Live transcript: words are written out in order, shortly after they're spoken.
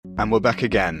And we're back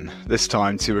again, this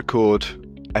time to record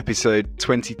episode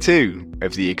 22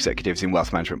 of the Executives in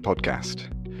Wealth Management podcast.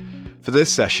 For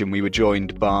this session, we were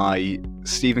joined by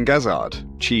Stephen Gazard,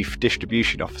 Chief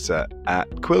Distribution Officer at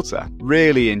Quilter.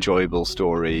 Really enjoyable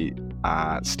story.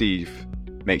 Steve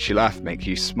makes you laugh, makes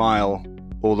you smile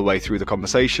all the way through the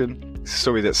conversation. It's a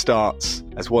story that starts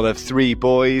as one of three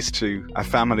boys to a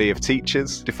family of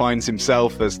teachers, defines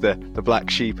himself as the black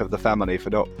sheep of the family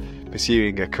for not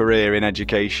pursuing a career in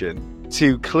education,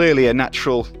 to clearly a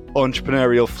natural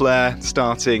entrepreneurial flair,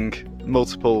 starting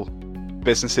multiple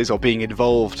businesses, or being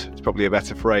involved, it's probably a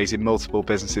better phrase, in multiple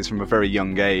businesses from a very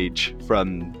young age,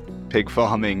 from pig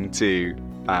farming to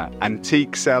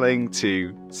antique selling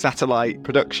to satellite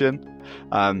production.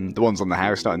 The ones on the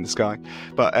house, not in the sky.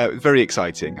 But very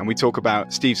exciting. And we talk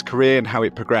about Steve's career and how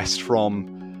it progressed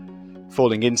from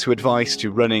falling into advice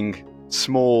to running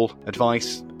small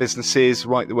advice businesses,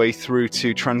 right the way through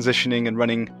to transitioning and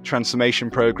running transformation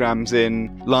programs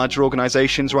in larger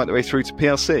organizations, right the way through to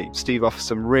PLC. Steve offers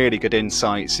some really good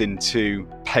insights into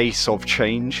pace of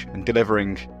change and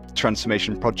delivering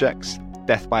transformation projects.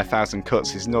 Death by a thousand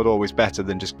cuts is not always better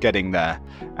than just getting there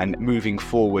and moving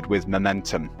forward with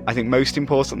momentum. I think most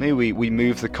importantly, we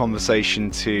move the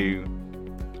conversation to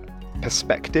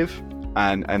perspective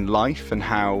and life, and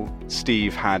how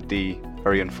Steve had the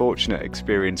very unfortunate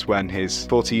experience when his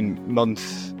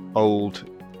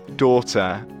 14-month-old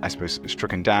daughter, I suppose, was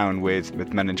stricken down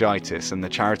with meningitis, and the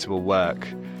charitable work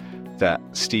that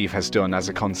Steve has done as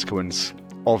a consequence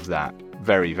of that.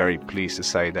 Very, very pleased to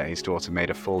say that his daughter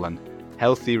made a full and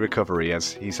healthy recovery,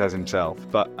 as he says himself.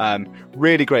 But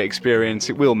really great experience.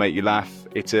 It will make you laugh.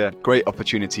 It's a great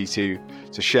opportunity to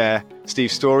share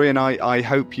Steve's story, and I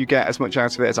hope you get as much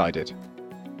out of it as I did.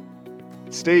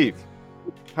 Steve,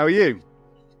 how are you?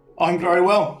 I'm very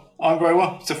well.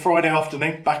 It's a Friday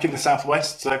afternoon back in the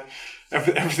southwest, so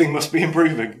everything must be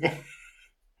improving.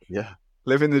 Yeah,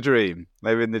 living the dream.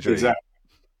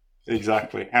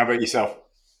 Exactly. How about yourself?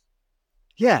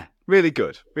 Yeah, really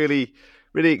good. Really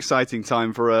exciting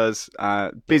time for us.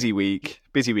 Busy week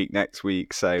next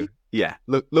week. So yeah,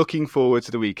 looking forward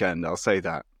to the weekend. I'll say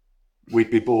that. We'd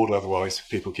be bored otherwise.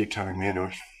 People keep telling me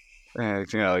anyway.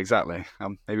 Exactly.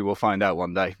 Maybe we'll find out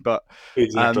one day. But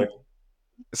exactly.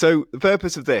 So the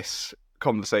purpose of this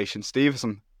conversation, Steve, as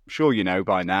I'm sure you know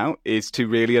by now, is to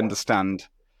really understand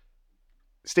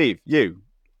Steve, you.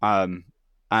 And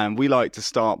we like to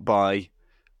start by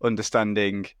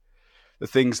understanding the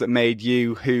things that made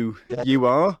you who you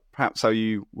are, perhaps how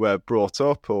you were brought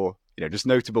up, or just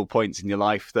notable points in your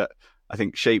life that I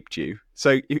think shaped you.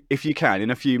 So if you can,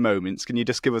 in a few moments, can you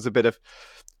just give us a bit of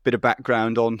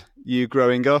background on you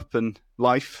growing up and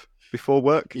life before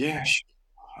work? Yeah.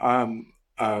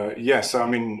 So I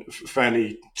mean,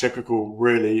 fairly typical,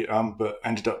 really, but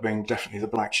ended up being definitely the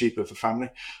black sheep of the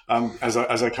family, as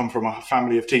I come from a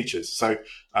family of teachers. So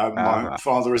my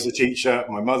father is a teacher,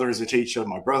 my mother is a teacher,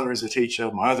 my brother is a teacher,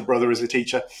 my other brother is a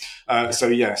teacher. So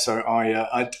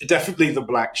I definitely the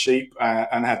black sheep,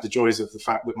 and had the joys of the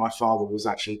fact that my father was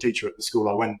actually a teacher at the school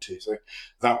I went to. So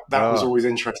that was always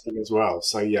interesting as well.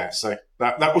 So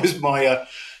that was my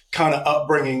kind of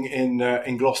upbringing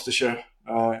in Gloucestershire.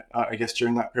 I guess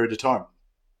during that period of time.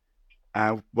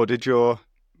 What did your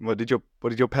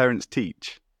parents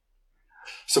teach?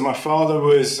 So my father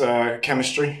was a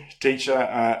chemistry teacher,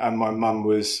 and my mum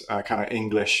was kind of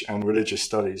English and religious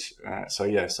studies.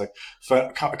 So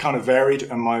kind of varied.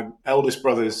 And my eldest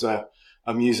brother's a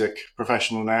music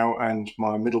professional now, and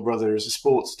my middle brother is a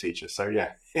sports teacher. So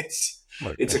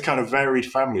it's a kind of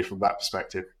varied family from that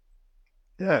perspective.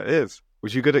 Yeah, it is.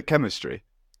 Was you good at chemistry?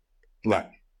 No.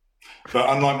 But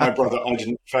unlike my brother, I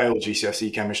didn't fail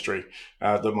GCSE chemistry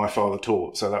that my father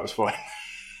taught, so that was fine.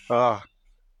 But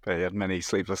he had many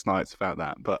sleepless nights about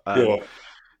that. But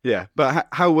But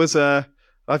how was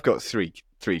I've got three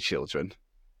children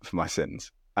for my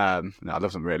sins. No, I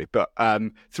love them really, but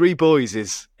three boys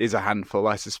is a handful,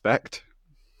 I suspect.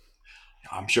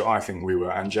 I'm sure. I think we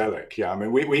were angelic. Yeah, I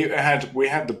mean, we had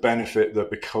the benefit that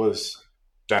because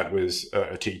Dad was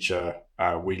a teacher,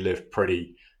 we lived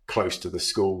pretty close to the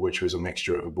school, which was a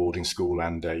mixture of a boarding school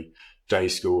and a day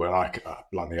school. And I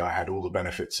had all the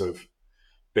benefits of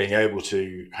being able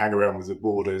to hang around with the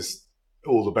boarders,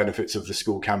 all the benefits of the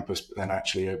school campus, but then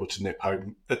actually able to nip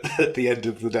home at the end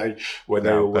of the day when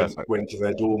they all went to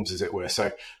their dorms, as it were.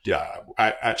 So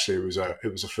actually it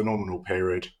was a phenomenal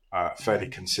period, fairly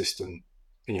consistent,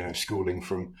 schooling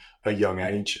from a young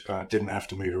age. Didn't have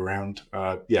to move around.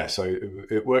 So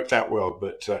it worked out well.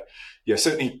 But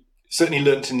certainly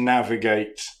learned to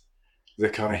navigate the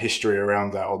kind of history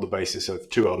around that on the basis of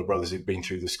two older brothers who'd been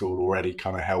through the school already,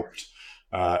 kind of helped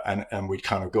and we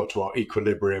kind of got to our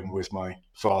equilibrium with my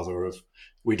father of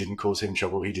we didn't cause him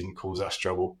trouble, he didn't cause us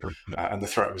trouble, and the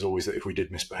threat was always that if we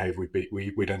did misbehave,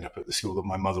 we'd end up at the school that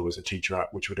my mother was a teacher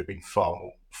at, which would have been far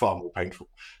more painful.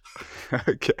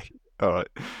 Okay, all right.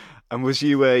 And was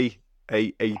you a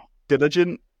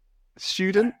diligent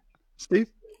student, Steve?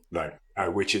 No,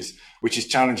 which is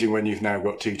challenging when you've now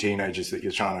got two teenagers that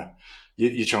you're trying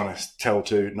to tell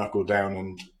to knuckle down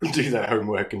and do their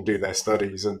homework and do their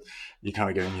studies, and you're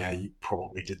kind of going, yeah, you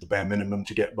probably did the bare minimum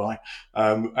to get by.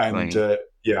 And Right.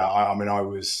 yeah, I mean, I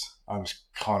was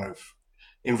kind of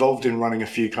involved in running a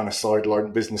few kind of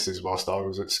sideline businesses whilst I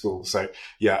was at school. So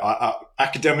yeah,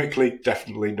 academically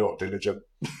definitely not diligent.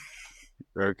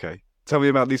 Okay. Tell me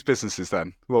about these businesses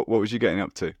then. What was you getting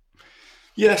up to?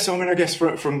 Yeah, so I mean, I guess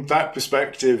from that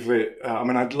perspective, I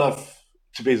mean, I'd love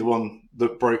to be the one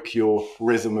that broke your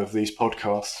rhythm of these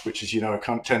podcasts, which is, I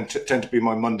can't tend to be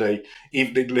my Monday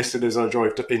evening listen as I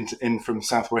drive in from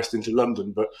Southwest into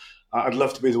London. But I'd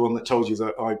love to be the one that told you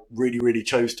that I really, really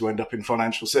chose to end up in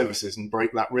financial services and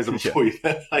break that rhythm Yeah. for you.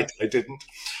 I didn't.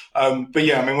 But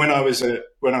yeah, I mean, when I was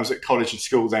at college and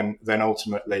school, then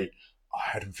ultimately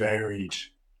I had varied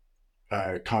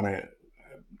kind of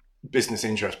business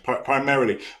interest,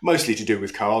 primarily, mostly to do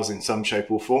with cars in some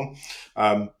shape or form.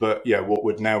 But yeah, what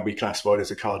would now be classified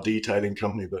as a car detailing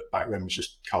company, but back then was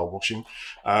just car washing,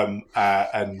 and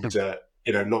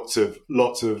lots of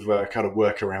kind of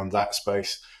work around that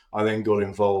space. I then got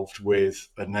involved with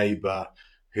a neighbour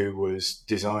who was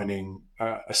designing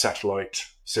a satellite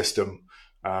system.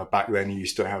 Back then, you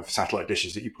used to have satellite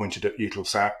dishes that you pointed at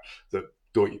Eutelsat that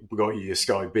got you your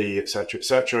Sky B, etc.,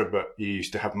 etc. But you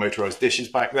used to have motorized dishes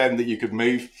back then that you could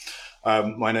move.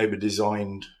 My neighbour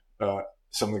designed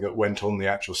something that went on the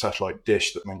actual satellite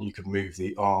dish that meant you could move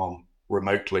the arm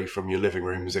remotely from your living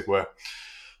room, as it were.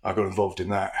 I got involved in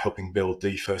that, helping build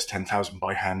the first 10,000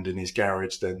 by hand in his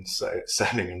garage, then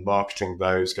selling and marketing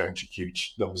those, going to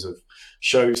huge numbers of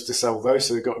shows to sell those.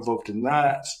 So I got involved in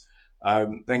that.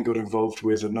 Then got involved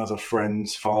with another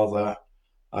friend's father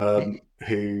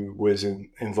who was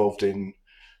involved in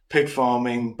pig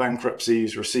farming,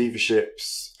 bankruptcies,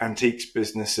 receiverships, antiques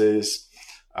businesses,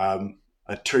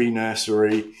 a tree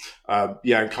nursery.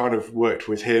 Yeah, and kind of worked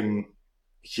with him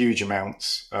huge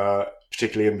amounts,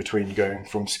 particularly in between going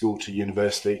from school to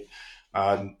university.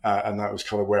 And that was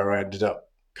kind of where I ended up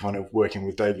kind of working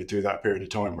with David through that period of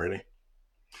time, really.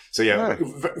 So yeah,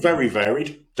 Oh, very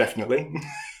varied, definitely.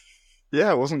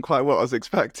 yeah, it wasn't quite what I was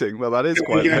expecting. Well, that is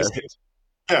quite Yes. varied.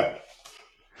 Yeah,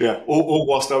 yeah. All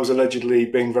whilst I was allegedly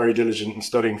being very diligent and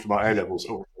studying for my A levels.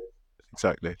 Oh,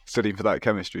 Exactly. Studying for that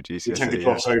chemistry we tend to GCSE,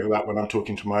 gloss over that when I'm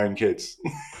talking to my own kids.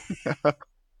 yeah.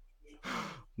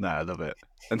 No, I love it.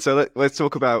 And so let's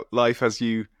talk about life as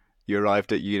you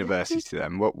arrived at university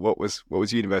then. What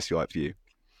was university like for you?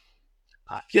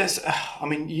 Yes, I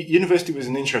mean, university was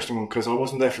an interesting one because I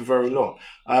wasn't there for very long.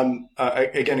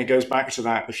 Again, it goes back to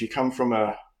that. If you come from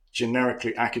a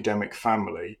generically academic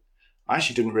family, I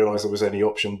actually didn't realize there was any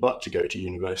option but to go to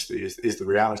university, is the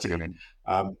reality. Okay.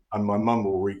 And my mum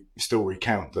will still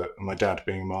recount that my dad,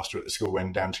 being a master at the school,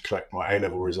 went down to collect my A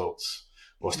level results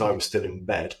whilst I was still in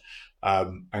bed.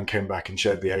 And came back and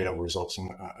shared the A level results.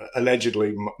 And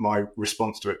allegedly, my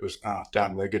response to it was,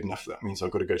 damn, they're good enough. That means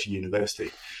I've got to go to university.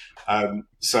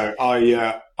 So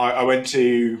I went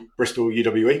to Bristol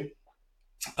UWE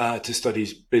to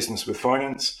study business with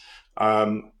finance.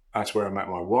 That's where I met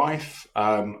my wife,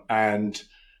 and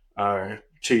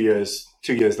 2 years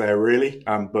there really,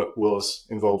 but was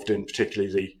involved in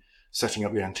particularly the setting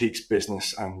up the antiques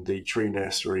business and the tree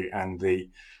nursery and the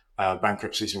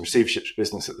bankruptcies and receiverships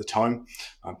business at the time.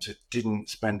 So didn't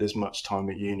spend as much time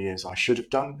at uni as I should have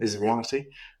done, is the reality.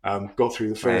 Got through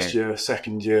the first Right. year,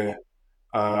 second year.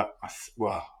 Well,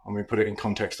 I mean, put it in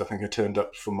context. I think I turned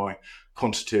up for my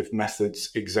quantitative methods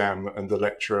exam, and the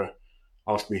lecturer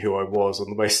asked me who I was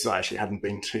on the basis I actually hadn't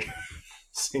been to a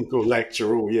single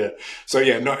lecture all year. So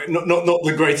yeah, not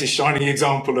the greatest shining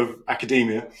example of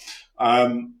academia.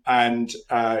 And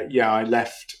yeah, I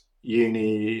left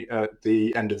uni at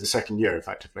the end of the second year,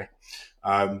 effectively.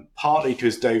 Partly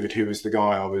because David, who was the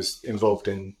guy I was involved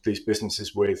in these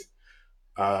businesses with,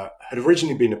 had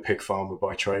originally been a pig farmer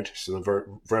by trade. So a very,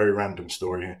 very random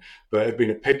story here, but had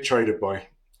been a pig trader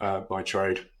by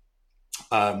trade.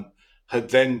 Had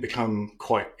then become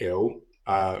quite ill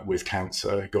with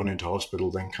cancer, gone into hospital,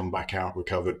 then come back out,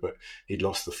 recovered, but he'd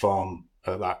lost the farm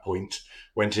at that point.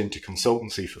 Went into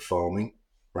consultancy for farming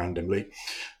randomly,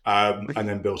 and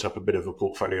then built up a bit of a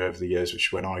portfolio over the years, which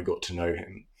is when I got to know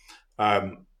him.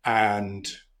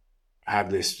 And had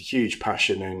this huge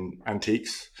passion in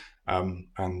antiques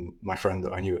And my friend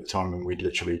that I knew at the time, and we'd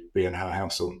literally be in her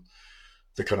house on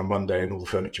the kind of Monday, and all the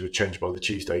furniture would change by the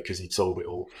Tuesday because he'd sold it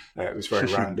all. It was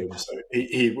very random. So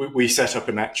we set up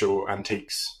an actual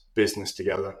antiques business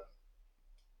together.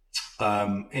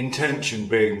 Intention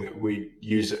being that we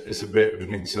use it as a bit of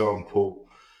an example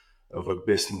of a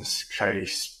business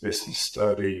case, business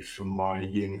study from my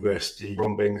university,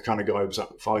 from being the kind of guy who was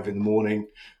up at 5 a.m,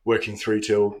 working through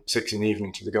till 6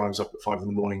 p.m, to the guy who was up at 5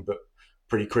 a.m, but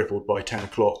pretty crippled by 10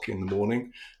 o'clock in the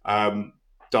morning.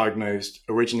 Diagnosed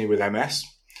originally with MS.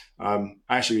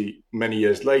 Actually, many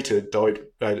years later,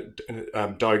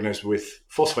 diagnosed with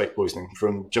phosphate poisoning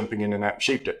from jumping in and out of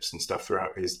sheep dips and stuff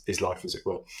throughout his life, as it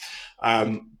were.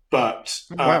 But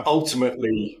Wow.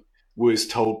 ultimately was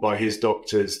told by his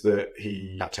doctors that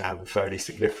he had to have a fairly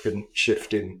significant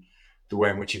shift in the way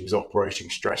in which he was operating.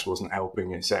 Stress wasn't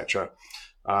helping, etc.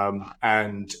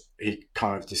 And he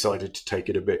kind of decided to take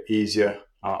it a bit easier.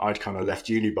 I'd kind of left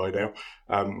uni by now.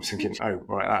 Was thinking, oh,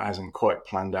 right, that hasn't quite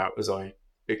planned out as I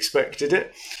expected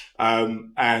it. Was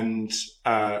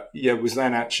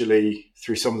then actually,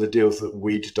 through some of the deals that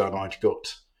we'd done, I'd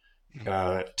got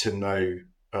to know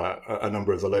a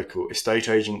number of the local estate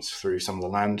agents through some of the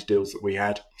land deals that we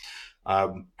had,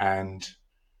 and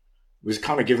was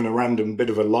kind of given a random bit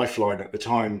of a lifeline at the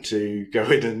time to go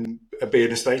in and be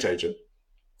an estate agent.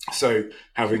 So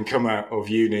having come out of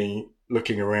uni,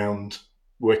 looking around,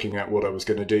 working out what I was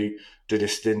going to do, did a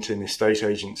stint in estate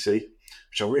agency,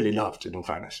 which I really loved, in all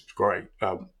fairness. It was great,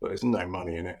 but there's no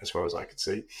money in it as far as I could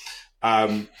see.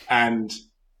 And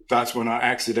that's when I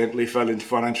accidentally fell into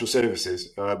financial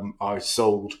services. I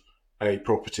sold a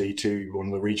property to one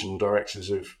of the regional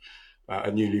directors of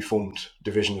a newly formed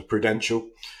division of Prudential.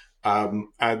 And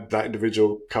that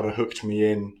individual kind of hooked me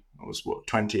in. I was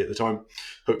 20 at the time,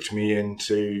 hooked me in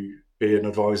to be an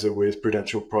advisor with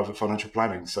Prudential Private Financial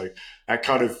Planning. So that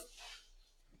kind of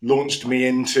launched me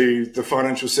into the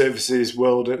financial services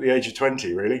world at the age of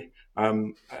 20, really,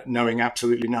 knowing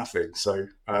absolutely nothing. So,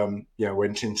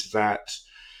 went into that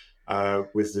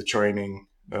with the training,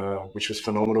 which was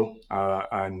phenomenal.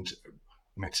 And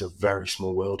it's a very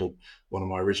small world. And one of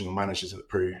my original managers at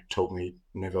Pru told me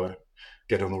never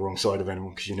get on the wrong side of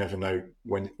anyone because you never know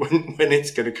when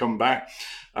it's going to come back.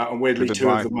 And weirdly, Good two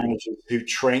of advice. the managers who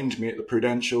trained me at the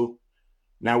Prudential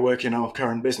now work in our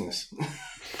current business.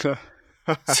 So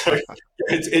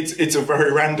it's a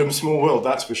very random small world,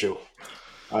 that's for sure.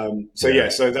 Yeah.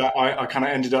 So that I kind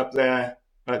of ended up there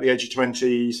at the age of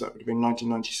 20. So that would have been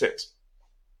 1996.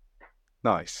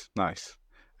 Nice.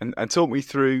 And talk me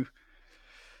through,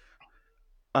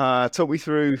 I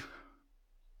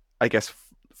guess,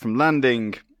 from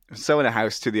landing, selling a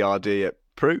house to the RD at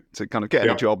Pru, to kind of getting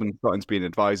a Yeah, job and starting to be an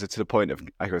advisor to the point of,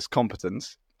 I guess,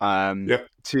 competence, yeah.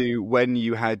 to when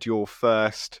you had your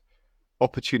first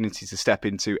opportunity to step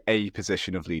into a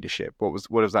position of leadership. What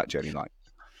was that journey like?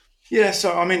 Yeah,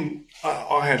 so I mean,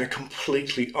 I had a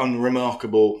completely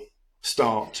unremarkable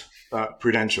start at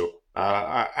Prudential.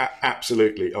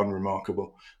 Absolutely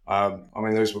unremarkable. I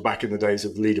mean, those were back in the days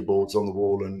of leaderboards on the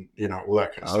wall and all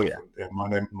that kind of Oh stuff. yeah.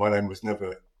 Yeah, my name was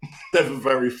never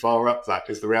very far up. That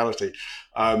is the reality.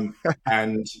 And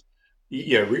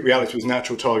reality was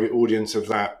natural target audience of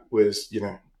that was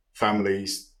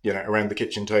families around the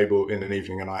kitchen table in an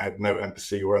evening, and I had no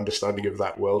empathy or understanding of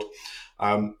that world.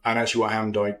 And actually, what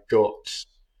happened, I got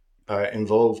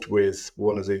involved with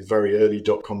one of the very early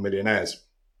dot-com millionaires,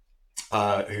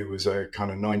 who was a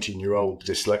kind of 19-year-old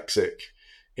dyslexic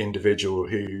individual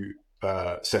who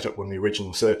set up one of the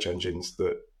original search engines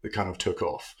that kind of took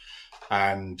off.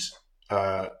 And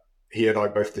he and I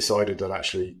both decided that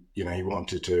actually, he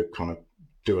wanted to kind of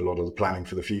do a lot of the planning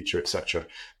for the future, etc.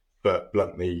 But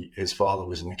bluntly, his father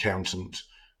was an accountant,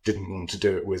 didn't want to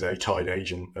do it with a tied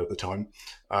agent at the time.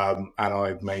 And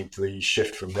I made the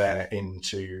shift from there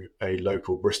into a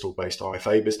local Bristol-based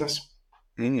IFA business,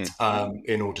 Mm.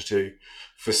 in order to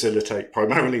facilitate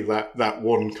primarily that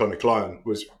one kind of client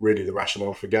was really the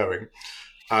rationale for going.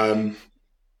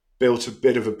 Built a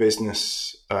bit of a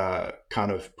business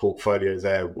kind of portfolio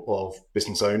there of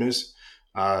business owners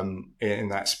in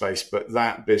that space, but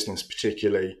that business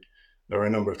particularly, there were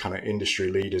a number of kind of industry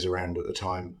leaders around at the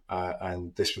time,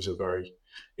 and this was a very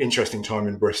interesting time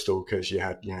in Bristol because you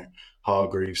had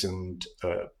Hargreaves and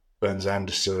Burns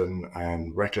Anderson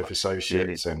and Redcliffe Really?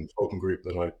 Associates and Fulton Group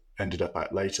that I ended up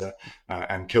at later,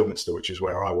 and Kilminster, which is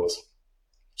where I was.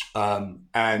 That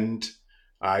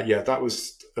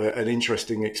was an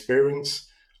interesting experience,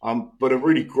 but a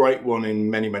really great one in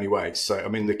many, many ways. So, I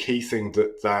mean, the key thing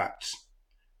that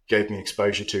gave me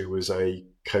exposure to was a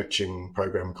coaching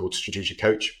program called Strategic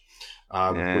Coach,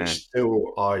 Yeah. which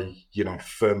still I,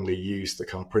 firmly use the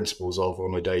kind of principles of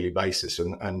on a daily basis.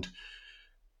 And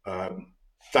um,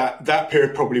 that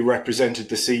period probably represented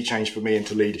the sea change for me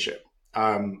into leadership,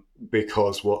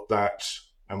 because what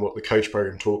the coach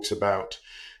program talks about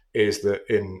is that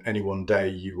in any one day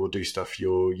you will do stuff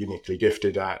you're uniquely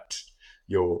gifted at,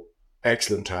 you're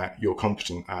excellent at, you're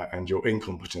competent at, and you're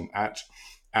incompetent at,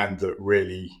 and that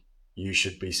really you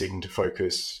should be seeking to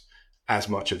focus as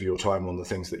much of your time on the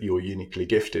things that you're uniquely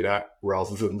gifted at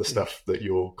rather than the stuff that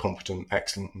you're competent,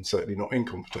 excellent, and certainly not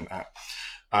incompetent at,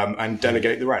 and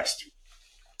delegate the rest.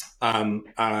 And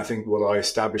I think what I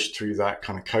established through that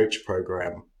kind of coach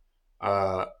program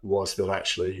was that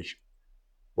actually,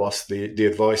 whilst the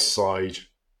advice side,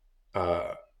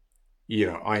 uh,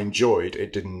 I enjoyed,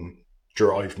 it didn't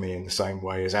drive me in the same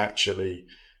way as actually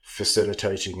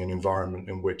facilitating an environment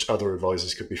in which other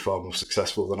advisors could be far more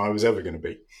successful than I was ever going to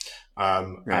be.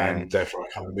 Right. And therefore, I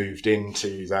kind of moved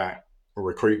into that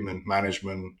recruitment,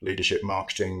 management, leadership,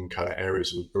 marketing kind of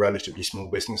areas of a relatively small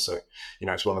business. So,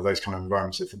 it's one of those kind of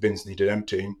environments. If the bins needed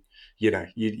emptying,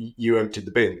 you emptied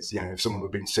the bins. If someone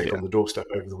had been sick Yeah. on the doorstep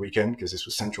over the weekend, because this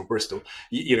was central Bristol,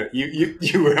 you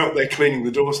were out there cleaning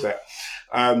the doorstep.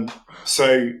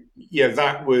 So yeah,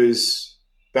 that was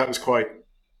quite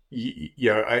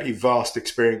a vast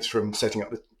experience, from setting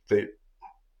up the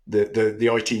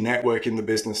IT network in the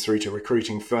business through to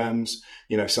recruiting firms,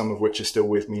 some of which are still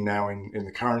with me now in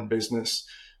the current business.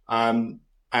 And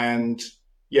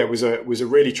yeah, it was a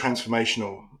really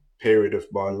transformational period of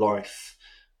my life.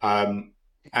 And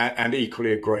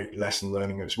equally a great lesson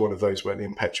learning. It was one of those where the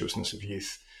impetuousness of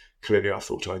youth, clearly I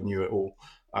thought I knew it all.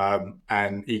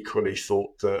 And equally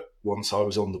thought that once I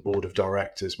was on the board of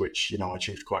directors, which, I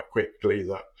achieved quite quickly,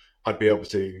 that I'd be able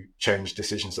to change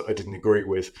decisions that I didn't agree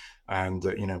with. And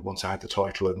that, once I had the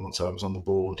title and once I was on the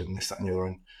board and this, that, and the other,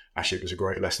 and actually it was a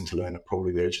great lesson to learn at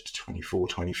probably the age of 24,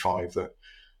 25, that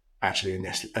actually,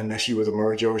 unless you were the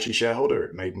majority shareholder,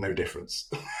 it made no difference.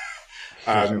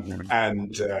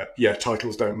 And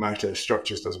titles don't matter,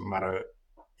 structures doesn't matter.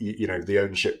 The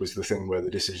ownership was the thing where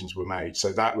the decisions were made.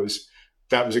 So that was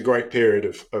a great period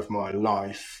of my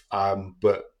life.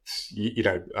 But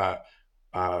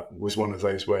was one of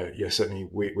those where, certainly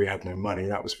we had no money,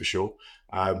 that was for sure.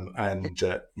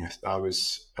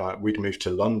 We'd moved to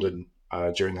London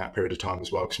during that period of time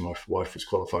as well, because my wife was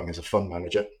qualifying as a fund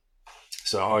manager.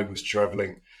 So I was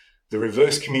traveling the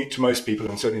reverse commute to most people,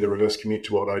 and certainly the reverse commute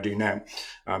to what I do now.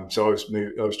 So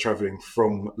I was traveling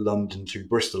from London to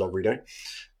Bristol every day.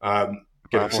 Getting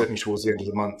Wow. certainly towards the end of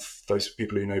the month. Those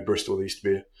people who know Bristol, there used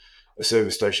to be a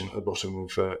service station at the bottom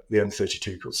of the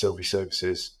M32 called Sylvie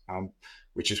Services,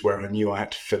 which is where I knew I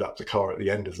had to fill up the car at the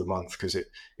end of the month, because it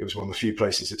was one of the few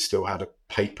places that still had a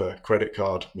paper credit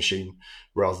card machine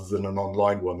rather than an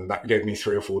online one. And that gave me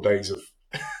 3 or 4 days of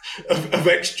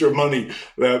extra money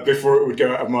before it would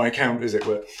go out of my account, as it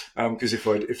were. Because if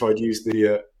I'd used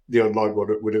the online one,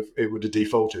 it would have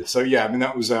defaulted. So yeah, I mean,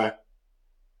 that was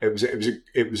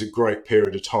it was a great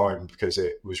period of time, because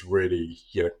it was really,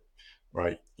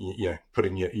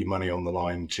 putting your money on the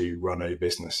line to run a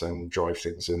business and drive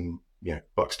things, and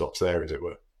buck stops there, as it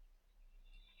were.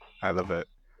 I love it.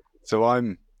 So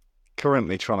I'm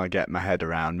currently trying to get my head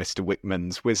around Mr.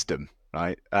 Wickman's wisdom,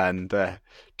 right? And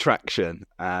traction.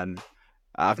 And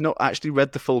I've not actually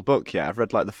read the full book yet. I've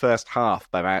read like the first half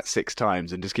by about 6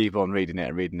 times and just keep on reading it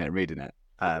and reading it and reading it.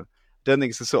 Don't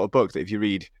think it's the sort of book that if you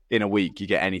read in a week, you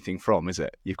get anything from, is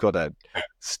it? You've got to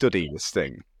study this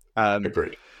thing.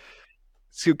 Agreed.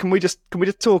 So can we just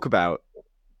talk about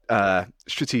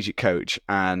strategic coach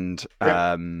and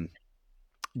Yep.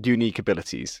 unique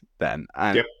abilities then?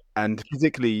 Yep. And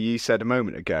particularly, you said a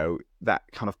moment ago that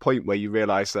kind of point where you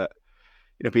realised that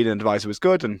being an advisor was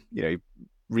good and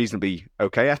reasonably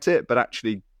okay at it, but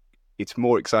actually it's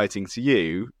more exciting to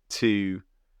you to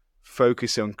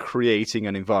focus on creating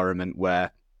an environment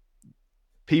where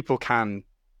people can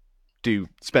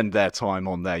spend their time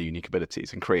on their unique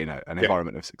abilities and creating an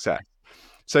environment of success.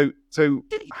 So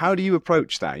how do you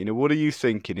approach that? What are you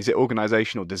thinking? Is it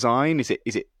organizational design? Is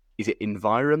it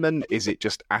environment? Is it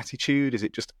just attitude? Is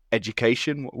it just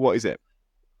education? What is it?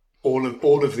 All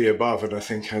of the above. And I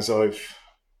think as I've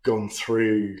gone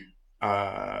through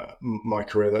my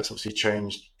career, that's obviously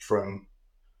changed from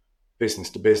business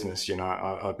to business.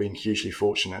 I've been hugely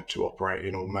fortunate to operate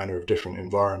in all manner of different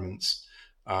environments,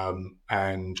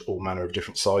 and all manner of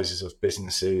different sizes of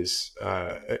businesses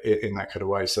in that kind of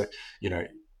way. So,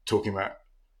 talking about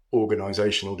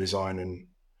organizational design and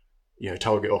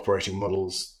target operating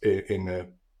models in a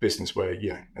business where,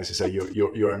 as I say,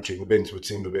 you're emptying the bins would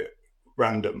seem a bit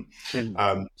random.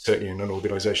 Mm. Certainly in an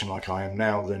organization like I am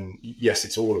now, then yes,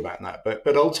 it's all about that.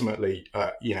 But ultimately,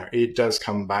 it does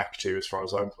come back to, as far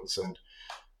as I'm concerned,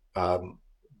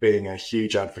 being a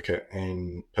huge advocate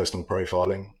in personal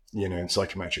profiling, and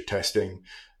psychometric testing,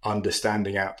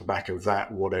 understanding out the back of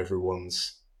that what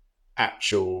everyone's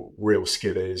actual real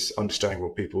skill is, understanding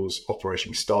what people's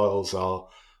operating styles are,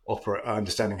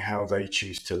 understanding how they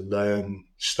choose to learn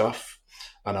stuff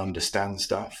and understand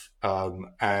stuff,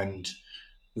 and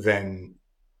then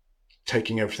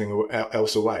taking everything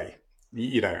else away,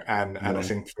 and I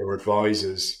think for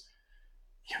advisors,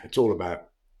 it's all about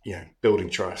building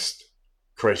trust,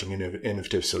 creating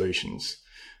innovative solutions,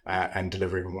 and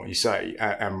delivering on what you say.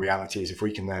 And reality is, if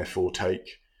we can therefore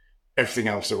take everything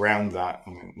else around that,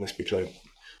 and let's be clear,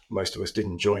 most of us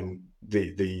didn't join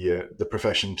the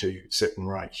profession to sit and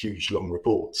write huge long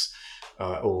reports,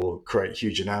 or create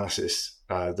huge analysis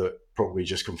that probably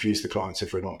just confuse the clients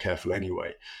if we're not careful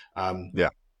anyway.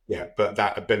 But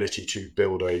that ability to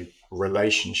build a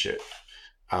relationship,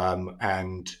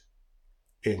 and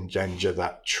engender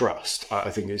that trust,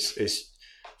 I think is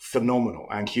phenomenal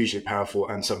and hugely powerful,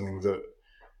 and something that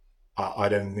I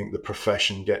don't think the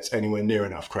profession gets anywhere near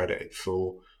enough credit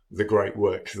for the great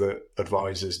work that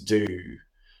advisors do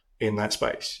in that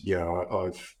space.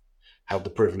 I've had the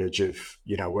privilege of,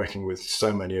 working with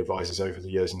so many advisors over the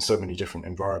years in so many different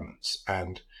environments,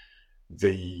 and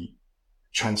the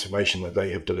transformation that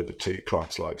they have delivered to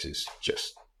clients' lives is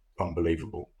just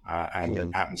unbelievable. And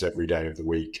it happens every day of the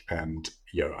week. And,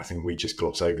 I think we just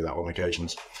gloss over that on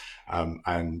occasions,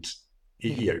 and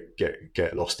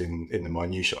get lost in the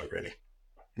minutiae, really.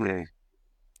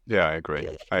 Yeah, I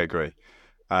agree.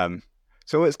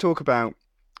 So let's talk about,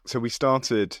 so we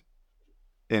started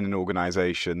in an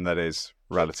organization that is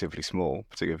relatively small,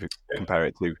 particularly if you compare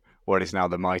it to what is now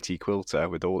the mighty Quilter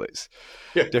with all its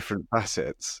different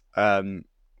facets.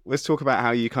 Let's talk about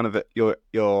how you kind of,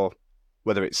 your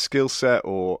whether it's skill set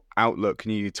or outlook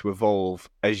needed to evolve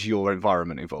as your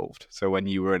environment evolved. So when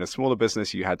you were in a smaller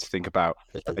business, you had to think about,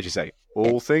 as you say,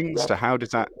 all things. So how does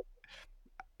that,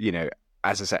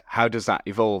 as I said, how does that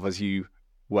evolve as you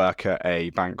work at a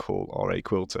bank hall or a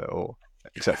Quilter or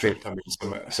etc.? I mean,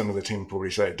 some of the team probably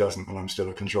say it doesn't, and I'm still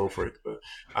a control freak. But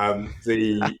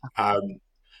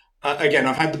again,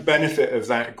 I've had the benefit of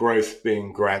that growth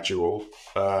being gradual,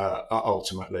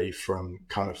 ultimately from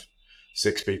kind of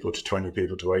 6 people to 20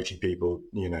 people to 80 people,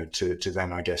 to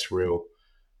then, I guess, real.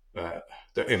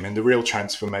 The real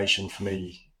transformation for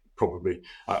me, probably,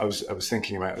 I was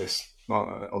thinking about this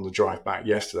on the drive back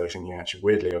yesterday, thinking actually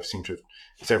weirdly,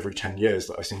 it's every 10 years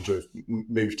that I seem to have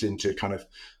moved into kind of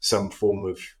some form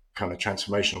of kind of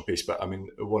transformational piece. But I mean,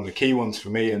 one of the key ones for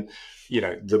me, and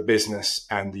the business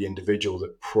and the individual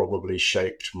that probably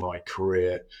shaped my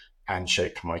career and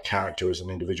shaped my character as an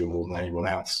individual more than anyone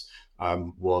else,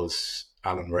 was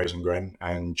Alan Rosengren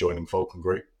and joining Falcon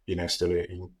Group. Still an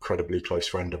incredibly close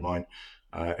friend of mine,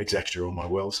 executor on my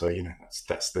will. So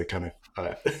that's the kind of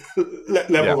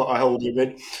level that I hold him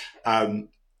in.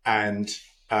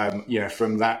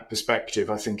 From that perspective,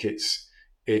 I think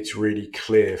it's really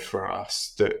clear for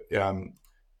us that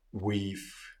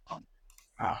we've.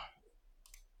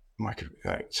 My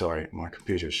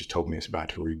computer has just told me it's about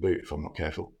to reboot if I'm not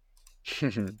careful.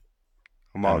 I'll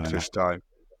mark this time.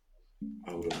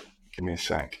 Hold on, give me a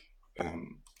sec. I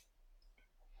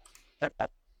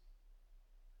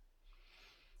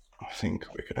think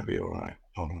we're going to be all right.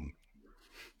 Hold on.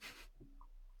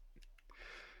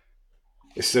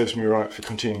 It serves me right for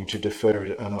continuing to defer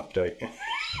an update.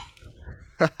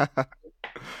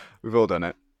 We've all done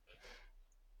it.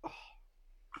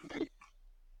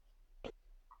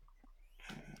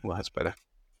 Well, that's better.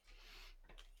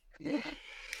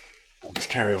 Let's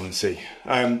carry on and see.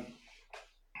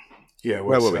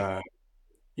 Where were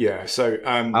we? So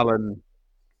Alan.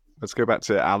 Let's go back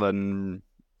to Alan.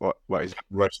 What is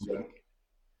Roasted?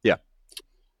 Yeah.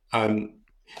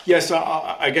 So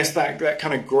I guess that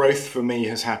kind of growth for me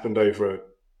has happened over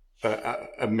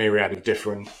a myriad of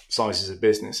different sizes of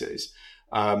businesses.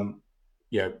 Probably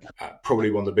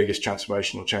one of the biggest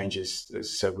transformational changes, as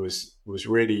I said, was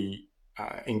really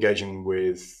engaging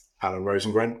with Alan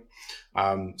Rosengren.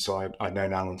 So I'd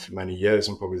known Alan for many years,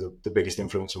 and probably the biggest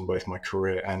influence on both my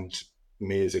career and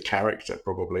me as a character,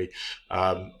 probably,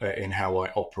 in how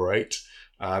I operate.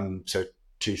 So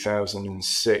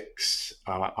 2006,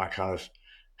 I kind of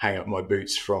hang up my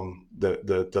boots from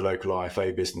the local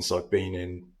IFA business I've been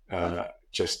in,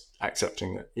 just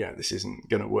accepting that, this isn't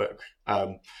going to work,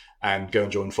 and go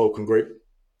and join Falcon Group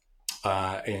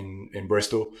in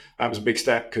Bristol. That was a big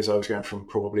step because I was going from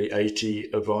probably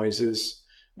 80 advisors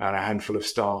and a handful of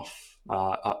staff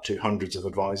up to hundreds of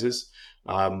advisors.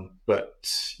 But,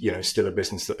 still a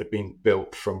business that had been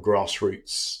built from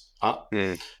grassroots up,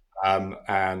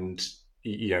 and,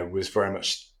 was very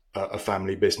much a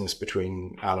family business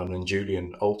between Alan and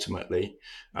Julian ultimately,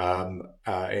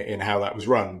 in how that was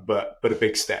run, but a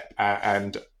big step.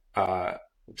 And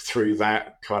through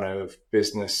that kind of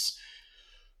business,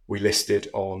 we listed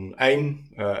on AIM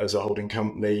as a holding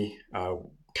company,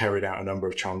 carried out a number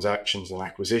of transactions and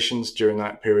acquisitions during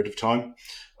that period of time.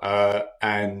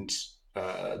 And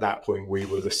at that point, we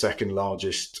were the second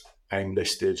largest AIM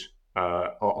listed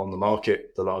on the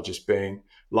market, the largest being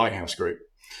Lighthouse Group.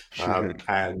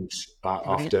 And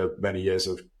after many years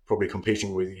of probably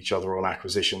competing with each other on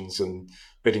acquisitions and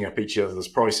bidding up each other's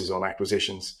prices on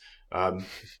acquisitions,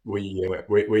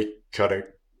 we kind of,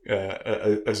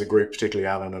 as a group, particularly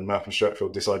Alan and Malcolm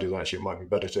Stretfield, decided actually it might be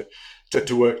better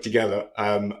to work together.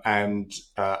 And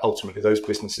ultimately, those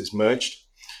businesses merged.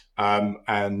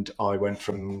 And I went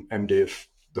from MD of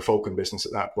the Falcon business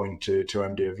at that point to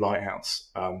MD of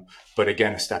Lighthouse. But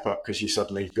again, a step up, because you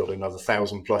suddenly got another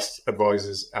 1,000+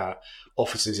 advisors,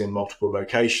 offices in multiple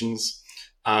locations,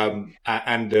 and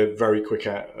a very quick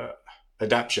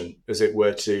adaptation, as it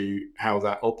were, to how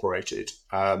that operated,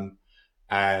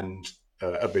 and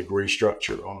a big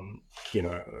restructure on,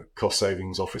 cost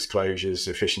savings, office closures,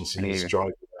 efficiencies,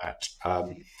 driving that.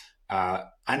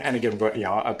 And again,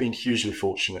 I've been hugely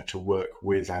fortunate to work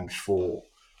with and for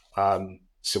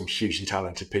some hugely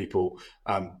talented people,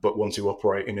 but ones who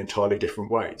operate in entirely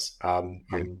different ways. And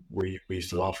we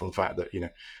used to laugh on the fact that,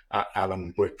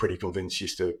 Alan, we're pretty convinced,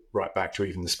 used to write back to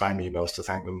even the spam emails to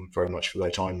thank them very much for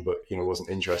their time, but, wasn't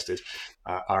interested.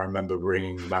 I remember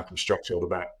ringing Malcolm Stretfield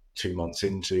about 2 months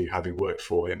into having worked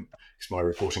for him, because my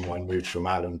reporting line moved from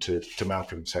Alan to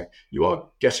Malcolm, saying, "You are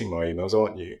getting my emails,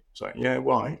 aren't you?" It's like, "Yeah,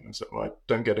 why?" I said, "Well, I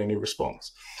don't get any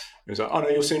response." He was like, "Oh no,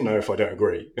 you'll soon know if I don't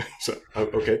agree." So, "Oh,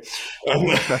 okay."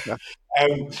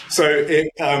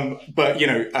 But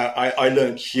I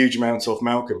learned huge amounts off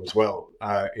Malcolm as well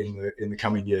in the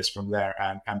coming years from there,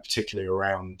 and particularly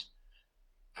around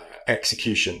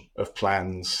execution of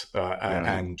plans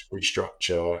and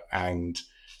restructure, and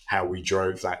how we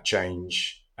drove that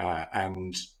change,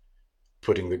 and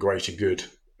putting the greater good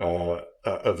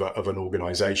of an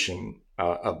organization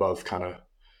above kind of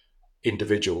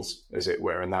individuals, as it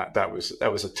were. And that was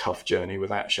a tough journey,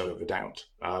 without a shadow of a doubt.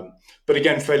 But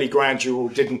again, fairly gradual,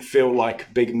 didn't feel like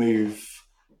a big move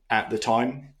at the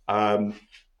time. And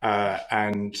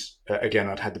again,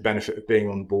 I'd had the benefit of being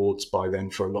on boards by then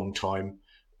for a long time,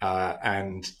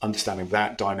 and understanding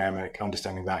that dynamic,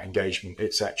 understanding that engagement,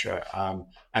 etc.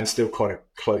 And still quite a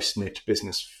close-knit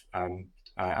business. And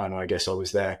I guess I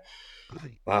was there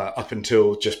up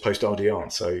until just post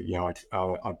RDR. So,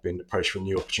 I'd been approached for a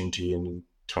new opportunity in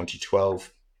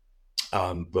 2012,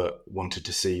 but wanted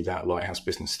to see that Lighthouse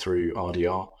business through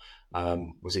RDR.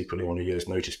 Was equally on a year's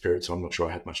notice period, so I'm not sure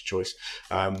I had much choice.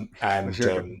 We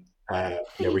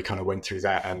kind of went through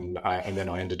that, and then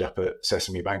I ended up at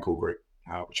Sesame Bancorp Group,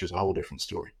 which was a whole different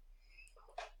story.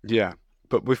 Yeah,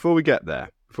 but before we get there,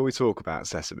 before we talk about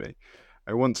Sesame,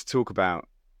 I want to talk about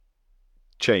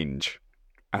change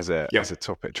as a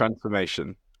topic,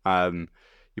 transformation.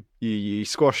 You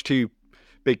squash two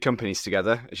big companies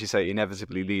together, as you say,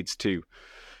 inevitably leads to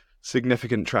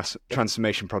significant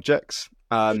transformation projects.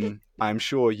 I'm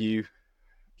sure you,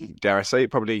 dare I say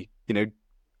it, probably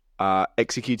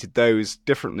executed those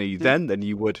differently then than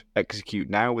you would execute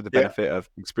now, with the benefit of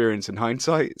experience and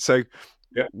hindsight. So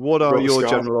what are your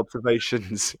general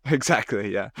observations?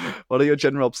 Exactly, yeah. What are your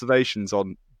general observations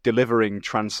on delivering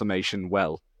transformation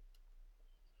well?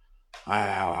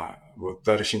 Well,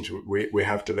 that assumes we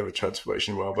have delivered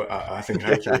transformation well, but I think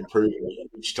hopefully improving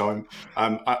each time.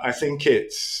 I think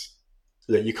it's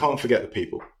that you can't forget the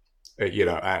people,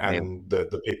 and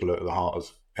the people at the heart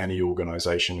of any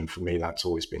organization. And for me, that's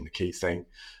always been the key thing.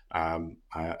 And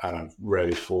I've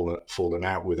rarely fallen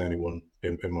out with anyone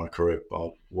in my career.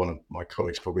 One of my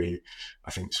colleagues probably,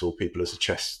 I think, saw people as a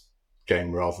chess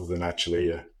game rather than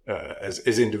actually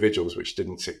as individuals, which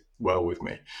didn't sit well with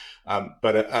me.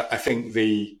 But I think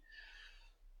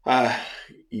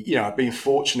I've been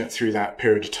fortunate through that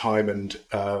period of time. And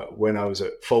when I was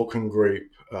at Falcon Group,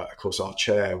 of course, our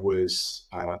chair was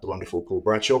the wonderful Paul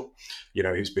Bradshaw,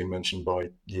 who's been mentioned by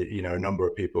a number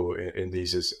of people in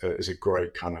these as a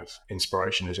great kind of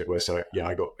inspiration, as it were. So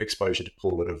I got exposure to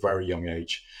Paul at a very young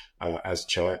age as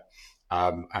chair.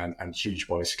 And huge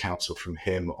wise counsel from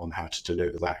him on how to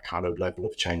deliver that kind of level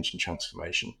of change and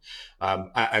transformation.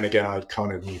 And again, I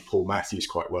kind of knew Paul Matthews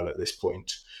quite well at this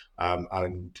point.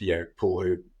 And Paul,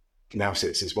 who now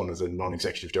sits as one of the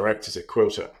non-executive directors at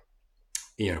Quilter,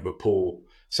 but Paul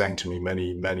saying to me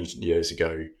many years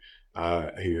ago,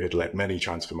 who had led many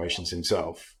transformations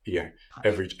himself,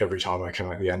 every time I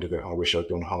come at the end of it, I wish I'd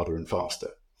gone harder and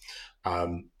faster.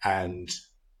 And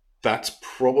that's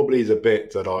probably the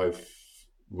bit that I've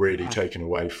really taken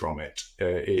away from it,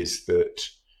 is that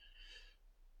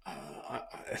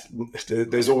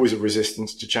there's always a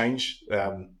resistance to change.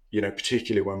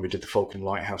 Particularly when we did the Falcon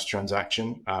Lighthouse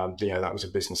transaction. That was a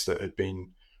business that had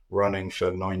been running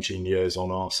for 19 years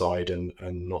on our side and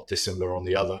not dissimilar on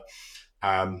the other.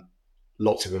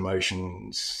 Lots of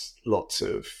emotions, lots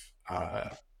of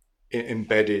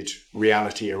embedded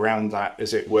reality around that,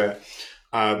 as it were.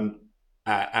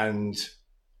 And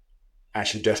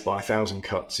actually, death by 1,000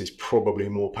 cuts is probably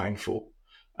more painful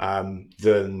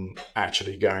than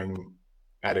actually going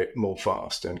at it more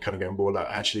fast and kind of going, well,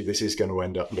 actually, this is going to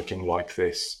end up looking like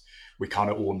this. We kind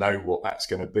of all know what that's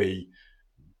going to be.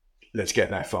 Let's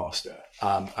get there faster.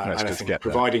 And I think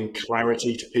providing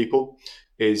clarity to people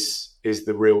is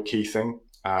the real key thing,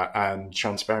 and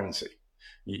transparency.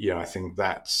 I think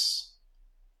that's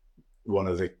one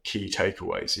of the key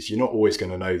takeaways, is you're not always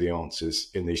going to know the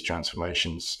answers in these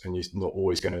transformations, and you're not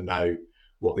always going to know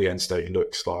what the end state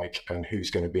looks like and who's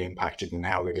going to be impacted and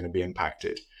how they're going to be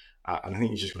impacted. And I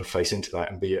think you just got to face into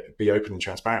that and be open and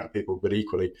transparent with people, but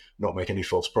equally not make any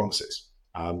false promises.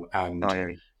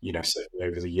 Certainly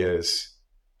over the years,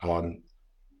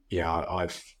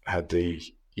 I've had the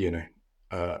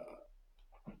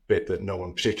bit that no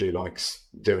one particularly likes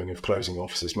doing, of closing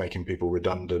offices, making people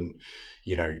redundant,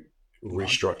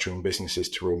 restructuring businesses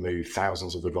to remove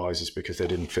thousands of advisors because they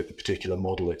didn't fit the particular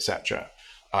model, etc.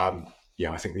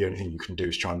 I think the only thing you can do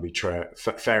is try and be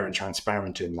fair and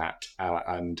transparent in that.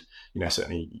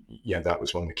 Certainly, that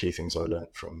was one of the key things I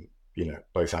learned from,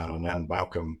 both Alan and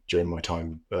Malcolm during my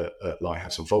time at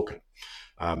Lighthouse and Falcon.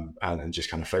 And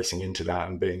just kind of facing into that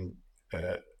and being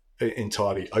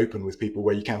entirely open with people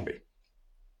where you can be.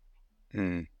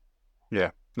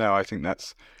 Yeah, no, I think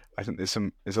there's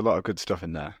a lot of good stuff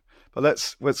in there. But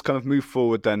let's kind of move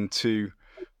forward then to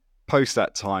post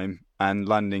that time and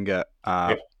landing at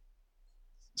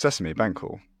Sesame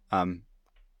Bancorp. Do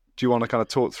you want to kind of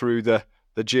talk through the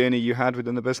journey you had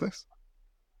within the business?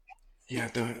 Yeah,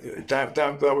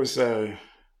 that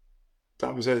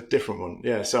was a different one.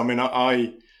 Yeah, so I mean,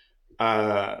 I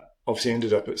obviously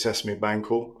ended up at Sesame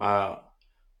Bancorp.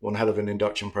 One hell of an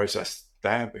induction process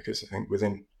there, because I think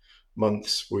within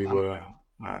months we were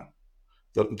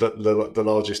the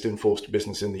largest enforced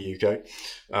business in the UK,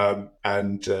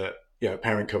 and a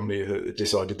parent company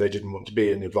decided they didn't want to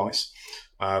be in advice.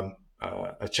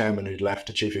 A chairman who'd left,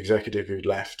 a chief executive who'd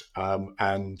left,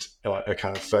 and a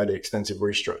kind of fairly extensive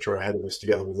restructure ahead of us,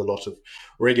 together with a lot of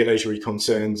regulatory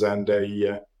concerns and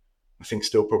I think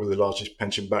still probably the largest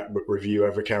pension backbook review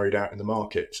ever carried out in the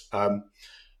market. And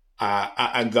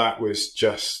that was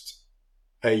just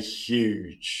a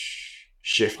huge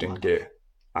shift in gear.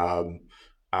 And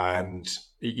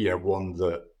one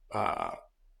that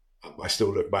I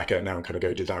still look back at now and kind of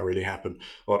go, did that really happen?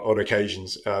 On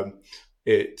occasions,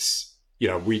 it's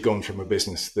we'd gone from a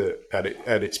business that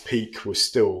at its peak was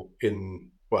still in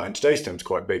today's terms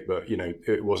quite big, but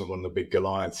it wasn't one of the big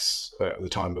Goliaths at the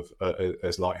time of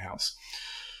as Lighthouse,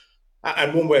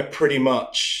 and one where pretty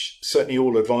much certainly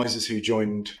all advisors who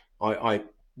joined I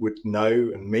would know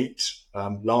and meet.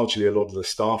 Largely a lot of the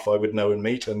staff I would know and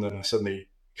meet, and then I suddenly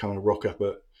kind of rock up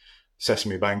at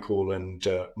Sesame Bancorp, and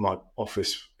my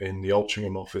office in the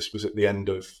Altrincham office was at the end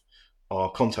of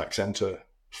our contact centre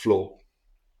floor.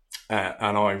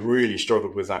 And I really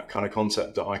struggled with that kind of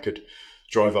concept, that I could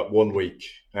drive up one week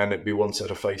and it'd be one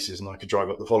set of faces, and I could drive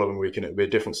up the following week and it'd be a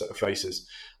different set of faces,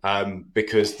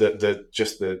 because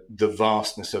the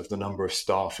vastness of the number of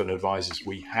staff and advisors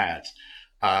we had.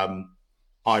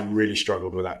 I really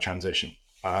struggled with that transition,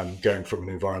 going from an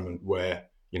environment where,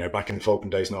 back in the Falcon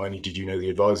days, not only did you know the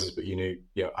advisors, but you knew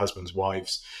husbands,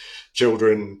 wives,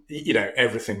 children,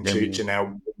 everything, to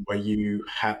now where you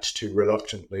had to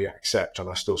reluctantly accept, and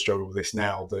I still struggle with this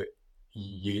now, that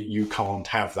you can't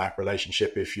have that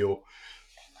relationship if you're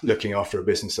looking after a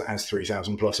business that has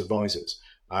 3,000 plus advisors.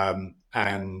 That's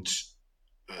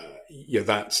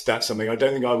something I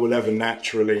don't think I will ever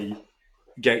naturally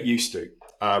get used to.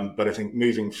 But I think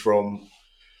moving from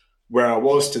where I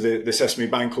was to the Sesame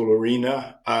Bancorp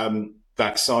arena,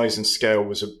 that size and scale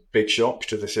was a big shock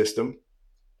to the system.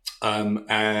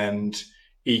 And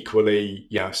equally,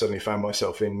 I suddenly found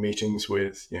myself in meetings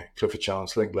with Clifford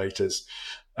Chance, Linklaters,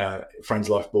 Friends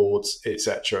Life boards,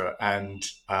 etc., and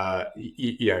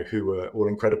who were all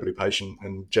incredibly patient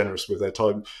and generous with their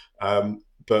time.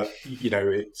 But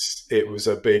it was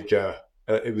a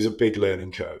big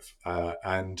learning curve,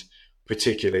 and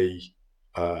particularly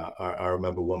I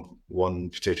remember one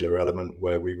particular element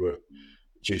where we were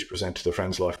due to present to the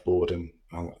Friends Life board, and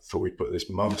I thought we'd put this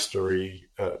mastery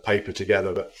paper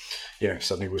together, but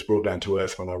suddenly was brought down to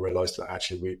earth when I realised that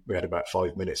actually we had about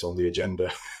 5 minutes on the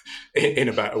agenda in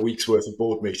about a week's worth of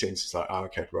board meetings. It's like, oh,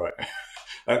 okay, right.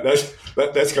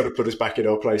 That's got to put us back in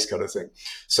our place, kind of thing.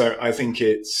 So I think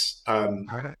it's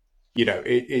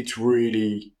it's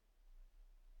really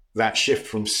that shift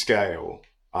from scale.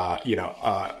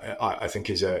 I think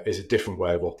is a different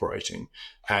way of operating,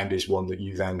 and is one that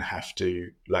you then have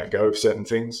to let go of certain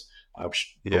things,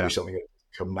 which is probably something that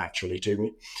come naturally to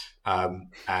me,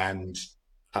 and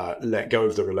let go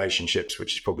of the relationships,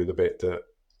 which is probably the bit that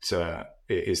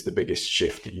is the biggest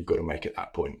shift that you've got to make at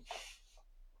that point.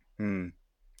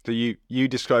 So you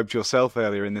described yourself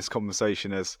earlier in this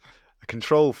conversation as a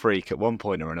control freak at one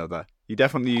point or another. You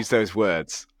definitely used those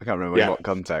words. I can't remember in what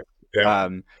context. Yeah.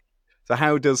 So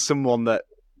how does someone that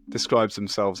describes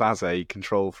themselves as a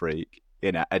control freak,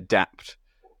 adapt?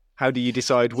 How do you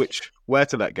decide where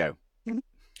to let go?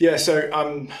 Yeah.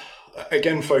 So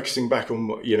again, focusing back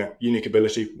on unique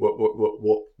ability.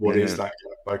 What is that kind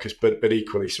of focus? But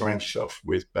equally, surround yourself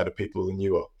with better people than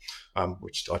you are,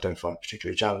 which I don't find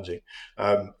particularly challenging.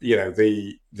 The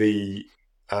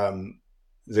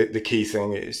key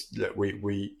thing is that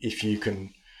we if you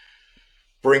can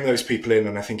bring those people in,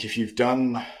 and I think if you've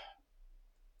done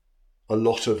a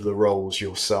lot of the roles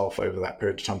yourself over that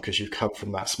period of time, because you've come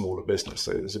from that smaller business,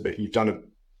 so there's a bit, you've done a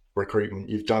recruitment,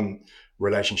 you've done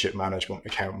relationship management,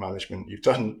 account management, you've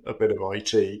done a bit of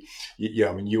IT.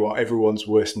 You are everyone's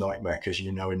worst nightmare because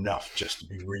you know enough just to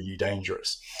be really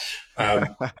dangerous,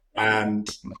 and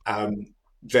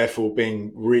therefore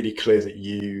being really clear that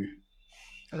you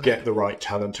get the right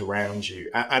talent around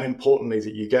you, and importantly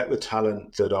that you get the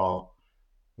talent that are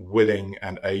willing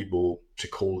and able to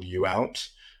call you out,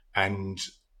 and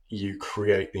you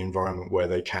create the environment where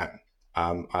they can.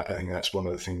 I think that's one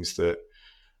of the things that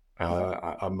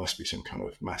I must be some kind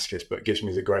of masochist, but gives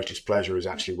me the greatest pleasure is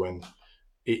actually when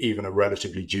even a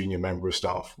relatively junior member of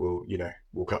staff will,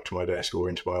 walk up to my desk or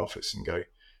into my office and go,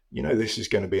 this is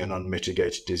going to be an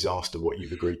unmitigated disaster, what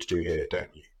you've agreed to do here,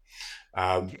 don't you?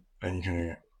 And you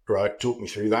can, right, talk me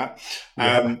through that.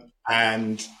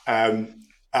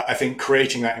 I think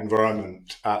creating that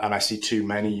environment, and I see too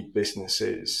many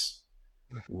businesses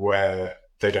where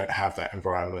they don't have that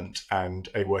environment, and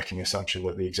a working assumption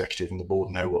that the executive and the board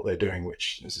know what they're doing,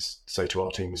 which, as I say to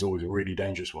our team, is always a really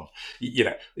dangerous one.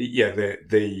 The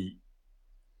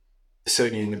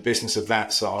certainly in a business of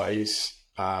that size,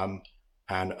 and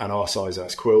our size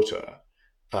as Quilter,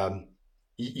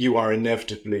 you are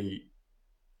inevitably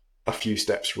a few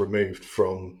steps removed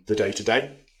from the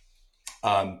day-to-day.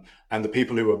 And the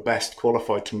people who are best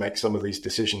qualified to make some of these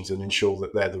decisions and ensure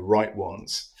that they're the right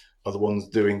ones are the ones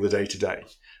doing the day-to-day.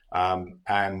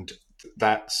 And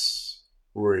that's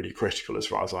really critical as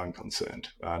far as I'm concerned,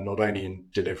 not only in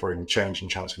delivering change and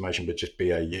transformation, but just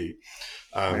BAU.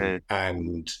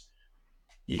 And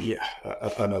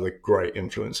another great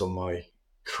influence on my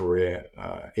career,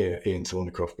 Ian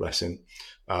Thornycroft, bless him.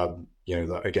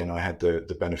 That again, I had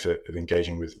the benefit of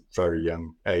engaging with very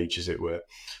young age, as it were.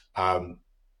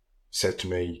 Said to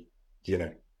me,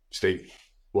 Steve,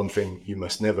 one thing you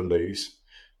must never lose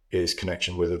is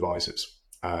connection with advisors.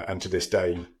 And to this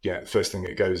day, the first thing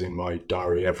that goes in my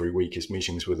diary every week is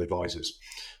meetings with advisors,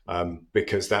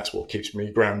 because that's what keeps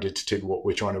me grounded to what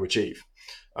we're trying to achieve.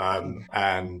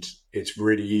 And it's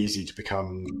really easy to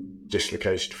become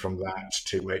dislocated from that,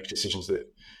 to make decisions that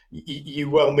you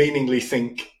well-meaningly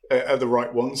think are the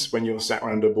right ones when you're sat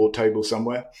around a board table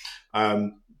somewhere.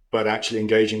 But actually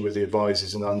engaging with the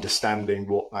advisors and understanding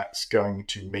what that's going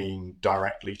to mean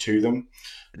directly to them.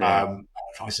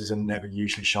 Advisors are never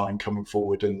usually shy in coming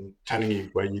forward and telling you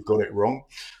where you've got it wrong.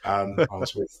 I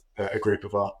was with a group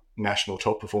of our national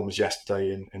top performers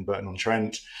yesterday in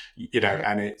Burton-on-Trent,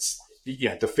 and it's,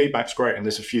 the feedback's great. And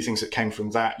there's a few things that came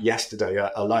from that yesterday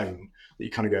alone that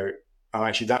you kind of go, oh,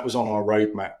 actually that was on our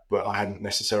roadmap, but I hadn't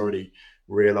necessarily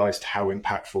realized how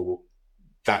impactful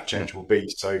that change will be.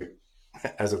 So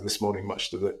as of this morning,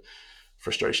 much to the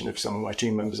frustration of some of my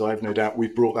team members, I have no doubt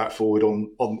we've brought that forward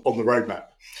on the roadmap.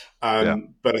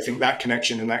 But I think that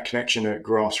connection at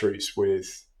grassroots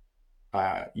with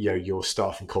your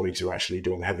staff and colleagues who are actually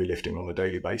doing the heavy lifting on a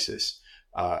daily basis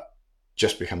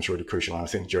just becomes really crucial. And I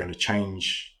think during a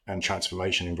change and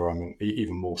transformation environment,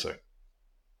 even more so.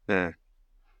 Yeah,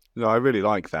 no, I really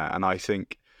like that, and I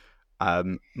think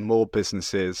more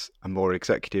businesses and more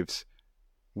executives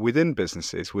within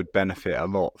businesses would benefit a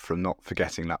lot from not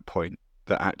forgetting that point,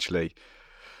 that actually,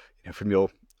 from your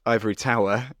ivory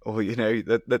tower or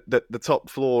the top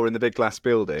floor in the big glass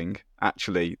building,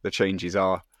 actually the changes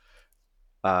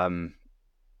um,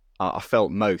 are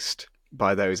felt most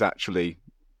by those actually Yeah.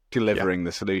 delivering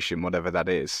the solution, whatever that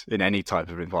is, in any type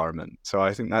of environment. So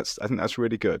I think that's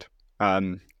really good.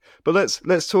 But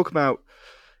let's talk about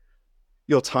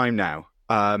your time now.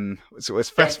 So let's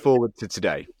Yeah. fast forward to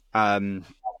today.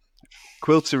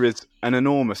 Quilter is an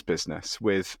enormous business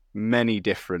with many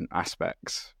different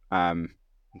aspects, and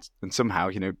somehow,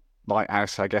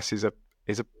 Lighthouse, I guess, is a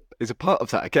is a part of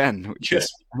that again, which Yes.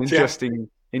 is an Yeah.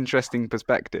 interesting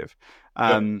perspective.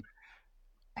 Yeah. Um,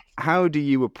 how do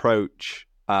you approach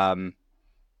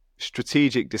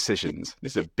strategic decisions?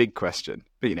 This is a big question,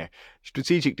 but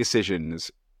strategic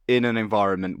decisions in an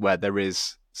environment where there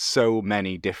is so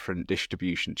many different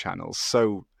distribution channels,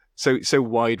 so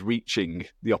wide reaching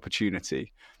the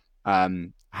opportunity.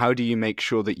 How do you make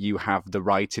sure that you have the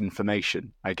right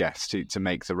information, I guess, to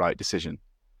make the right decision?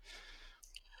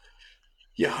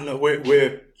 Yeah, no,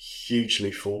 we're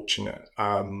hugely fortunate.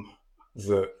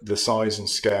 The size and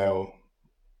scale,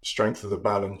 strength of the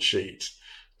balance sheet,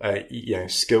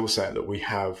 skill set that we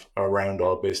have around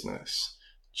our business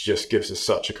just gives us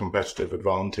such a competitive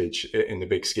advantage in the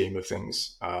big scheme of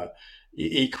things.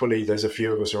 Equally, there's a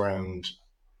few of us around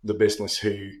the business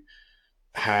who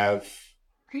have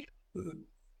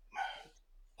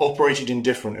operated in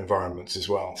different environments as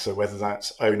well. So whether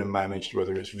that's owner managed,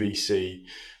 whether it's VC,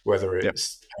 whether Yeah.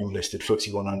 it's listed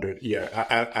FTSE 100,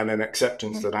 and an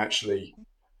acceptance that actually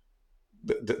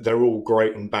they're all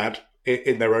great and bad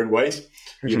in their own ways.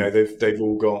 They've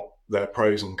all got their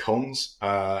pros and cons,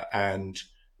 and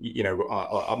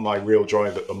my real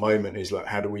drive at the moment is like,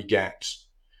 how do we get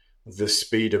the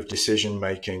speed of decision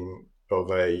making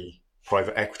of a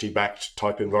private equity backed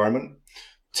type environment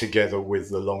together with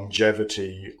the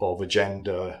longevity of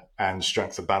agenda and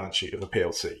strength of balance sheet of a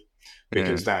PLC, Yeah.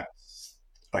 because that's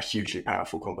a hugely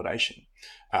powerful combination.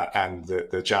 And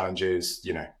the challenge is,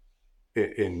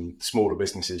 in smaller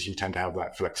businesses, you tend to have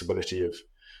that flexibility of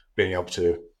being able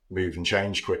to move and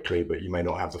change quickly, but you may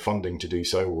not have the funding to do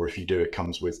so, or if you do, it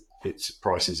comes with its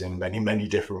prices in many, many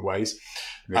different ways.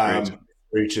 Agreed.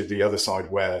 Through to the other side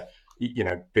where,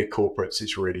 big corporates,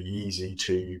 it's really easy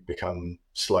to become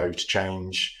slow to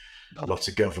change, lots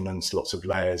of governance, lots of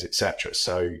layers, etc.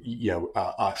 So,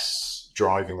 us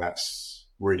driving that's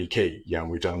really key.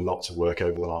 We've done lots of work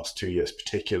over the last 2 years,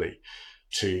 particularly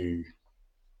to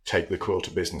take the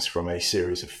Quilter business from a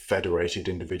series of federated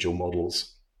individual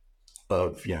models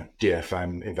of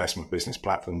DFM, investment business,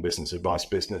 platform business, advice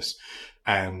business,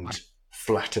 and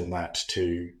flatten that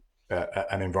to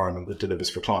an environment that delivers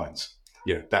for clients.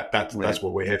 That's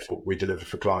what we're here for. We deliver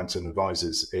for clients and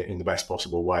advisors in the best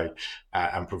possible way,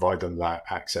 and provide them that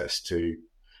access to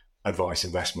advice,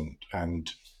 investment, and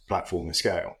platform and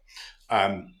scale.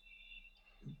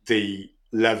 The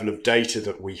level of data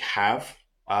that we have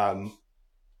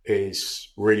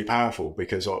is really powerful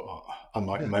because,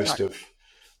 unlike most of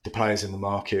the players in the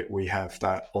market, we have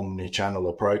that omni-channel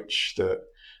approach that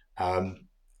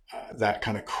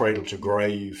kind of cradle to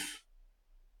grave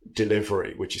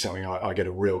delivery, which is something I get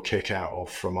a real kick out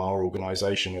of from our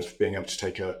organization, of being able to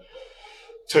take a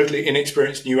totally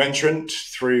inexperienced new entrant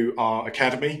through our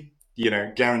academy,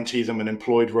 guarantee them an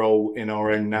employed role in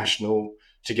our own national,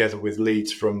 together with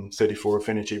leads from 34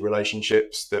 affinity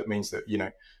relationships. That means that,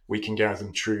 we can gather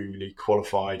them truly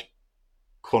qualified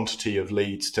quantity of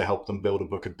leads to help them build a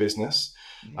book of business,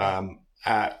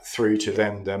 through to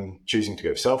them choosing to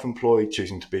go self-employed,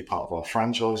 choosing to be part of our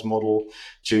franchise model,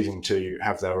 choosing to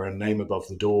have their own name above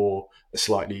the door, a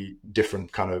slightly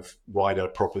different kind of wider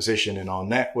proposition in our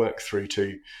network, through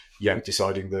to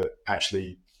deciding that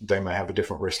actually they may have a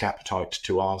different risk appetite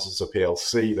to ours as a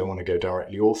PLC. They want to go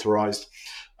directly authorized,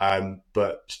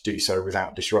 but do so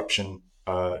without disruption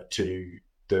to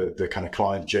the kind of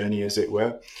client journey, as it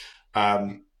were.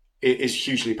 It is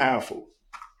hugely powerful.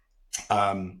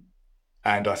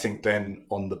 And I think then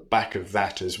on the back of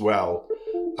that as well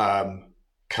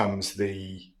comes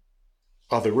the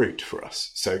other route for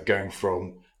us. So going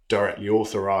from directly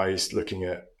authorized, looking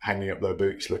at hanging up their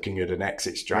boots, looking at an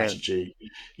exit strategy,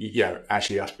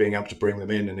 actually us being able to bring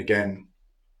them in. And again,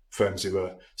 firms who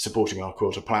are supporting our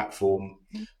Quilter platform,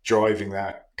 driving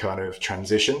that kind of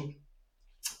transition,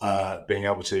 being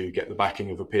able to get the backing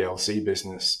of a PLC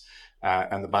business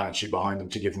and the balance sheet behind them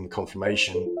to give them the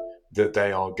confirmation that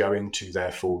they are going to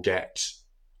therefore get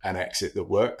an exit that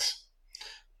works,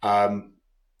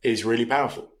 is really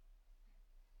powerful.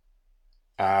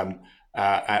 And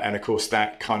of course,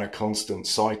 that kind of constant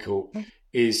cycle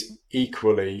is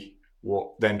equally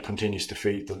what then continues to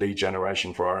feed the lead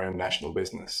generation for our own national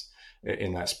business.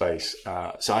 in that space.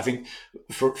 So I think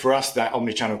for us, that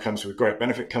omni-channel comes with great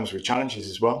benefit, comes with challenges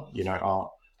as well.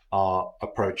 Our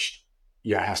approach,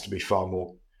 has to be far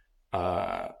more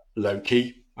low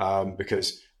key,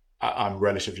 because I'm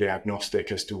relatively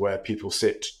agnostic as to where people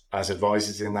sit as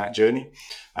advisors in that journey.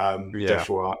 Yeah.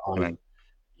 Therefore, I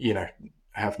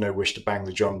have no wish to bang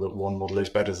the drum that one model is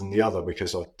better than the other,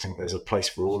 because I think there's a place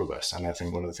for all of us. And I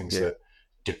think one of the things Yeah. that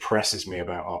depresses me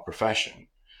about our profession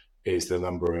is the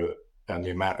number of and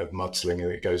the amount of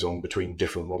mudslinging that goes on between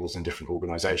different models and different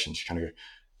organizations. You kind of go,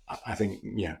 I think,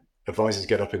 advisors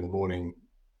get up in the morning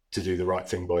to do the right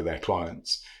thing by their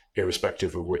clients,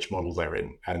 irrespective of which model they're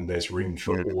in. And there's room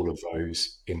for all of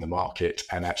those in the market.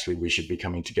 And actually, we should be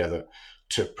coming together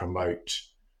to promote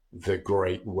the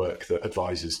great work that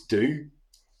advisors do,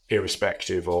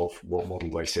 irrespective of what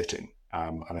model they sit in.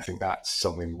 And I think that's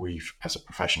something we've, as a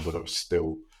profession, got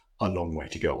still a long way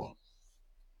to go on.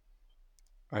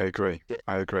 I agree.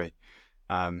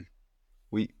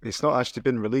 It's not actually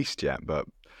been released yet, but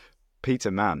Peter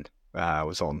Mann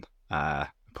was on a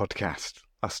podcast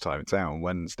last time. It's out on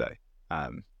Wednesday. I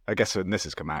guess when this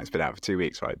has come out, it's been out for 2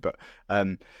 weeks, right? But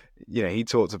he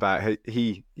talked about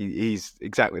he's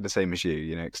exactly the same as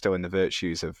you. Extolling the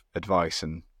virtues of advice,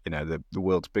 and the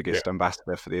world's biggest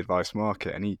ambassador for the advice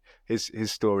market. And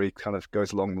his story kind of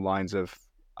goes along the lines of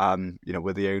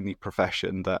we're the only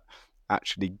profession that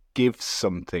actually gives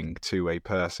something to a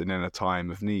person in a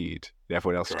time of need.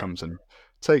 Everyone else comes and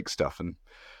takes stuff, and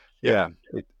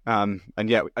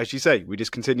as you say, we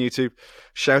just continue to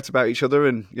shout about each other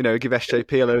and give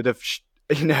SJP a load of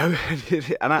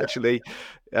and actually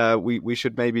we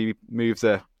should maybe move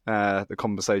the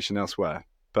conversation elsewhere.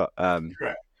 But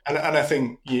Correct. And I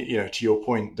think to your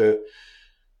point, the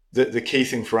key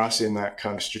thing for us in that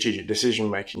kind of strategic decision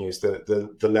making is the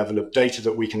level of data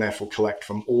that we can therefore collect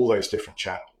from all those different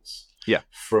channels.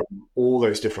 From all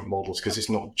those different models, because it's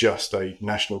not just a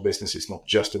national business, it's not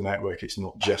just a network, it's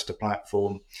not just a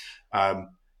platform.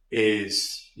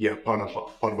 Is part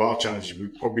of our challenge is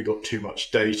we've probably got too much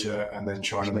data, and then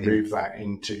trying to move that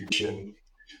into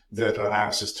that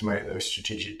allows us to make those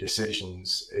strategic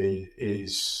decisions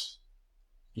is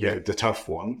the tough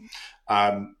one.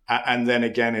 And then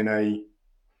again, in a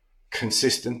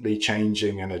consistently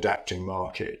changing and adapting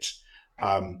market,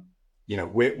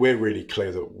 we're really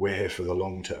clear that we're here for the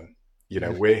long term.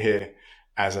 We're here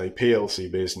as a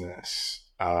PLC business,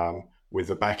 with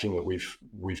the backing that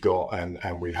we've got,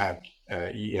 and we've had,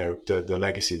 the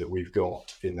legacy that we've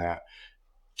got in that,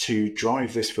 to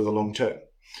drive this for the long term.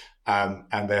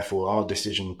 And therefore, our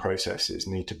decision processes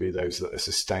need to be those that are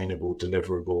sustainable,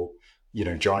 deliverable,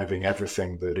 driving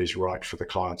everything that is right for the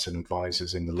clients and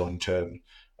advisors in the long term.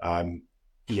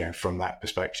 From that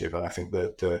perspective, and I think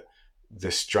that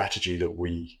the strategy that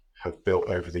we have built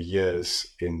over the years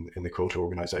in the Quilter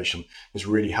organization has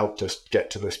really helped us get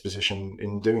to this position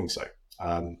in doing so.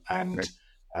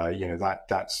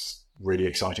 That's really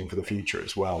exciting for the future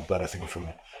as well. But I think from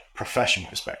a profession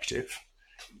perspective,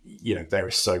 there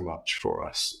is so much for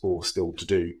us all still to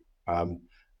do,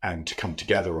 and to come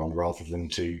together on, rather than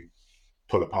to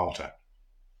pull apart at.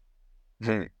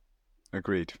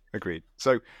 Agreed.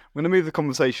 So I'm going to move the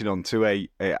conversation on to I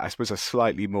suppose, a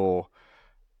slightly more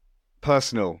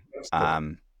personal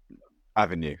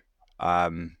avenue,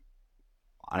 and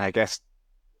I guess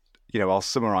I'll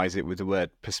summarize it with the word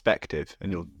perspective,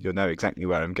 and you'll know exactly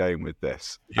where I'm going with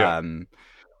this.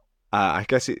 I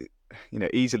guess it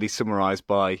easily summarized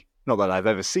by, not that I've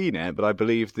ever seen it, but I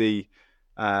believe the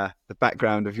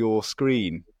background of your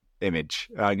screen image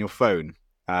on your phone.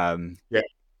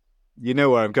 You know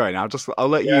where I'm going. I'll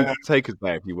let you take us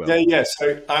there, if you will. So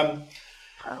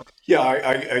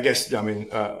I guess,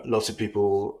 lots of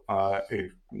people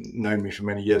who've known me for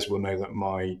many years will know that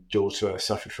my daughter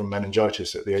suffered from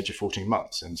meningitis at the age of 14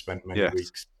 months and spent many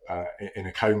weeks in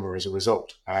a coma as a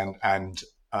result, and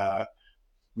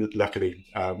luckily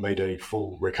made a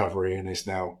full recovery and is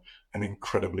now an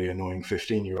incredibly annoying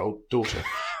 15-year-old daughter.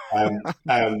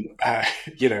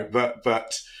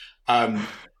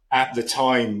 At the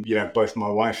time, both my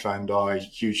wife and I,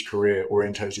 huge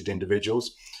career-orientated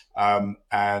individuals,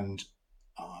 and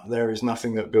there is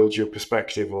nothing that builds your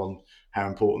perspective on how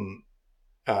important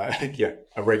a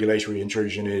regulatory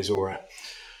intrusion is, or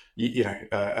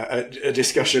a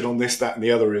discussion on this, that, and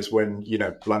the other is, when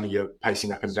bluntly you're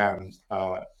pacing up and down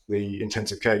the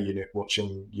intensive care unit,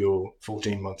 watching your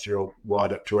 14-month-old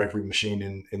wired up to every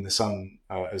machine in the sun,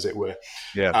 as it were.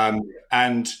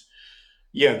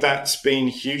 That's been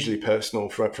hugely personal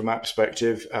from that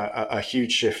perspective. A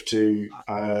huge shift to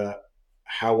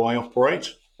how I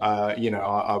operate. I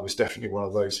was definitely one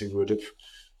of those who would have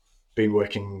been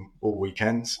working all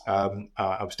weekends.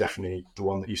 I was definitely the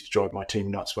one that used to drive my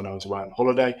team nuts when I was away on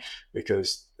holiday,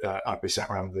 because I'd be sat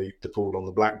around the pool on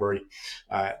the BlackBerry,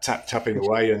 tapping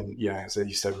away. And yeah, as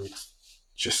you said, it's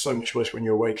just so much worse when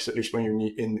you're away, because at least when you're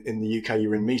in the UK,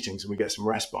 you're in meetings and we get some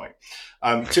respite.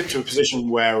 To a position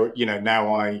where,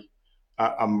 now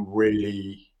I'm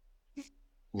really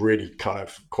kind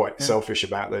of quite Yeah. selfish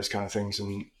about those kind of things,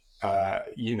 and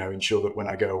ensure that when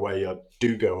I go away, I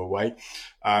do go away.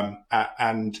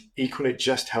 And equally, it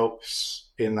just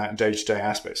helps in that day-to-day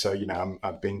aspect. So,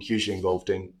 I've been hugely involved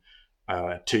in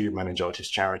two meningitis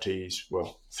charities,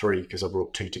 well, three, because I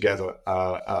brought two together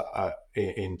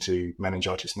into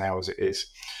meningitis now as it is.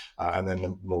 And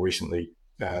then more recently,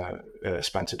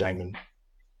 Spencer Damon,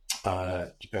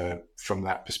 from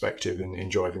that perspective, and in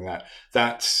driving that.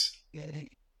 That's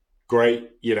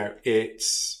great.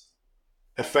 It's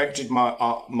affected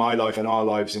my life and our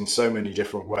lives in so many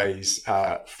different ways,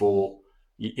 for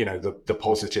the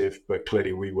positive, but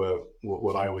clearly we were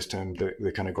what I always termed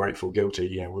the kind of grateful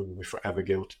guilty. We were forever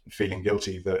feeling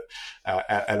guilty that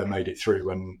Ella made it through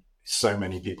when so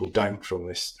many people don't from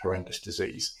this horrendous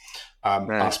disease.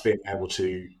 Us being able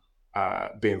to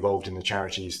be involved in the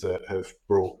charities that have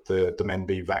brought the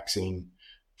MenB vaccine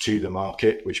to the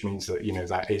market, which means that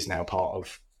that is now part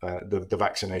of the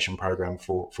vaccination program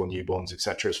for newborns,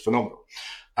 etc., is phenomenal.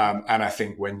 And I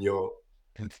think when you're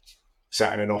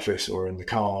sat in an office or in the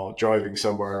car driving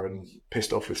somewhere and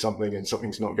pissed off with something, and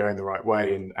something's not going the right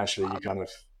way, and actually you kind of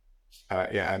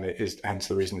and it is hence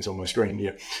the reason it's on my screen.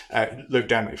 Look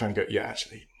down at your phone and go,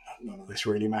 actually none of this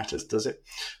really matters, does it?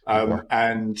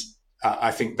 And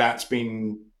I think that's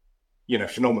been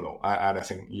phenomenal. And I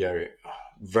think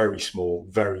very small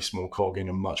cog in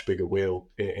a much bigger wheel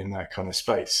in that kind of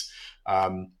space.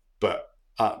 But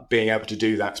being able to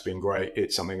do that's been great.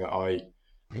 It's something that I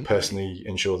personally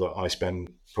ensure that I spend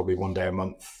probably one day a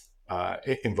month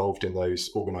involved in those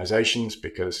organizations,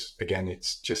 because again,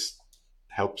 it's just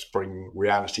helps bring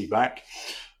reality back.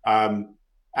 And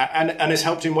it's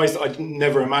helped in ways that I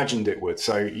never imagined it would.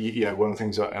 So, one of the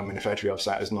things that effectively I've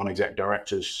sat as non-exec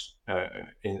directors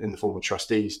in the form of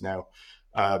trustees now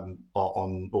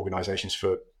on organisations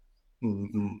for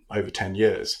over 10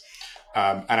 years.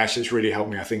 And actually it's really helped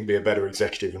me, I think, be a better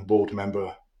executive and board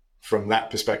member from that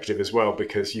perspective as well,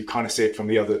 because you kind of see it from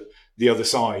the other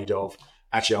side of,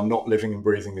 actually, I'm not living and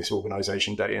breathing this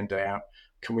organisation day in, day out.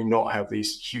 Can we not have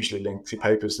these hugely lengthy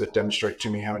papers that demonstrate to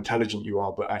me how intelligent you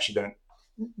are, but actually don't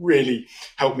really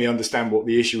help me understand what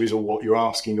the issue is or what you're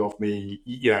asking of me,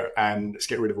 and let's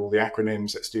get rid of all the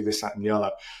acronyms, let's do this, that, and the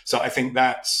other. So I think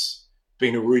that's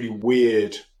been a really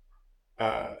weird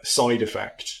side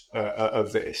effect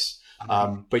of this.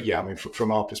 But yeah,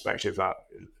 from our perspective,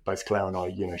 both Claire and I,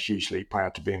 hugely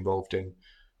proud to be involved in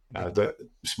the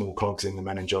small cogs in the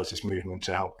meningitis movement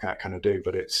to help that kind of do.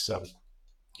 But it's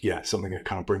something that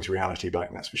kind of brings reality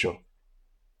back, that's for sure.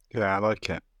 Yeah, I like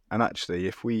it. And actually,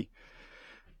 if we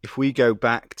go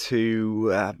back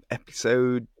to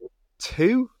episode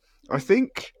 2, I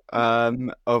think,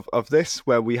 of this,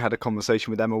 where we had a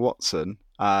conversation with Emma Watson,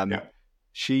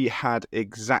 she had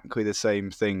exactly the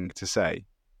same thing to say,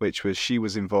 which was she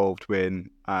was involved with,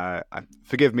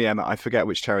 forgive me, Emma, I forget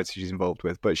which charity she's involved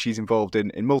with, but she's involved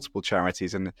in multiple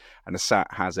charities, and ASAT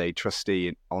has a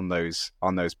trustee on those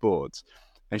boards.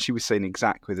 And she was saying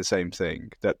exactly the same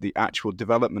thing, that the actual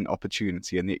development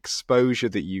opportunity and the exposure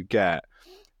that you get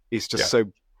is just so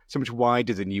much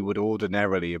wider than you would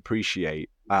ordinarily appreciate.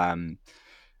 And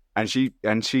she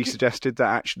suggested that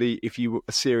actually, if you were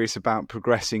serious about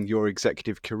progressing your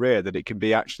executive career, that it can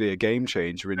be actually a game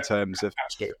changer in terms of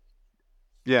absolutely.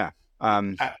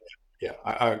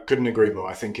 I couldn't agree more.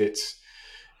 I think it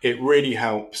really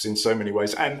helps in so many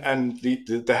ways, and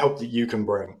the help that you can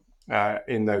bring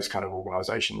in those kind of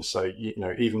organisations. So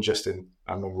even just I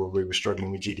remember we were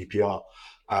struggling with GDPR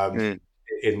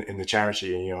in the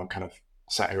charity, and I'm kind of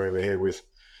sat over here with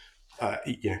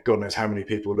God knows how many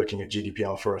people looking at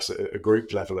GDPR for us at a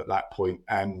group level at that point,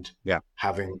 and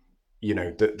having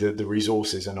the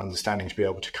resources and understanding to be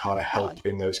able to kind of help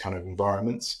in those kind of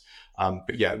environments.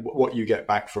 But what you get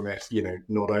back from it,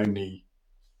 not only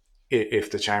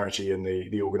if the charity and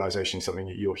the organisation is something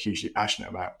that you're hugely passionate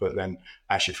about, but then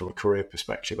actually from a career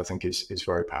perspective, I think is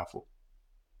very powerful.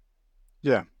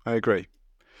 Yeah, I agree.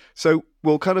 So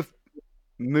we'll kind of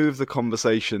move the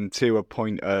conversation to a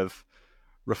point of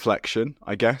reflection,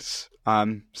 I guess.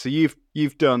 So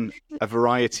you've done a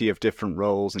variety of different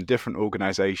roles in different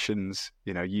organisations.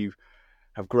 You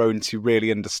have grown to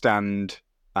really understand,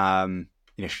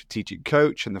 strategic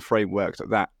coach and the framework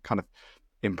that kind of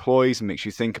employs and makes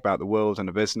you think about the world and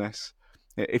a business.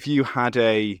 If you had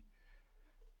a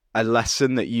a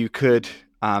lesson that you could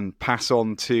pass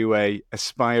on to a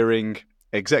aspiring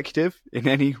executive in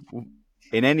any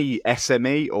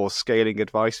SME or scaling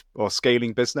advice or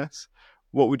scaling business?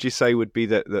 What would you say would be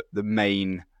the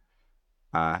main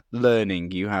learning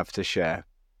you have to share?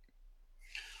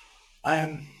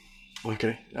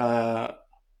 Okay.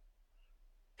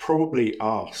 Probably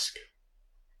ask.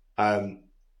 Um,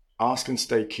 Ask and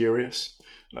stay curious.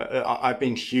 I've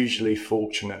been hugely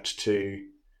fortunate to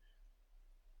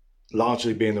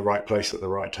largely be in the right place at the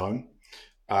right time,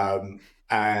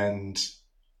 and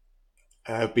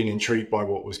have been intrigued by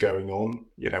what was going on.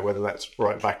 Whether that's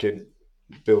right back in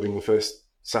building the first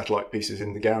satellite pieces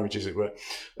in the garage, as it were,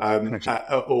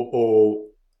 or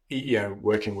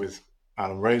working with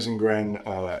Alan Rosengren.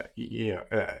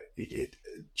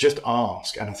 Just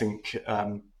ask, and I think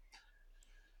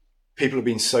people have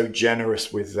been so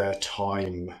generous with their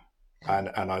time, and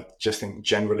I just think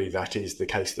generally that is the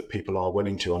case, that people are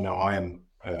willing to. I know I am,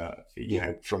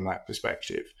 from that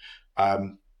perspective.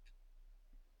 And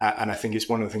I think it's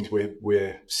one of the things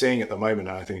we're seeing at the moment,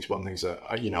 and I think it's one of the things that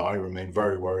I remain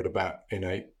very worried about in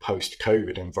a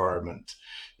post-COVID environment,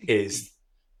 is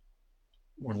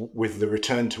with the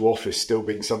return to office still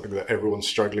being something that everyone's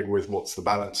struggling with. What's the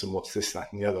balance, and what's this,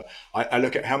 that, and the other? I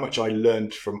look at how much I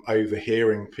learned from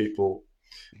overhearing people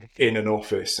in an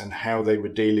office and how they were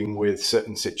dealing with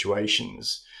certain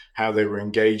situations, how they were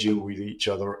engaging with each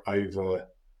other over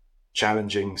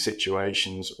challenging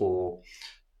situations, or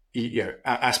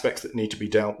aspects that need to be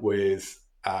dealt with,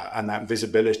 and that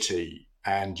visibility.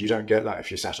 And you don't get that if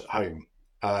you're sat at home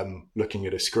looking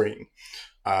at a screen.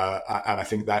 And I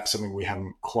think that's something we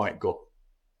haven't quite got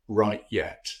right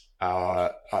yet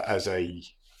as a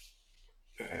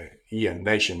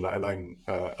nation, let alone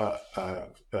a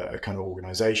kind of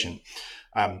organization.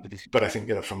 But I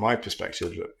think, from my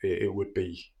perspective, it would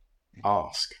be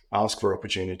ask for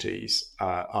opportunities,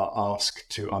 ask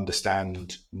to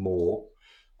understand more,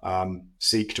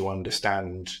 seek to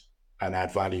understand and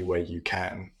add value where you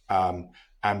can,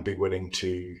 and be willing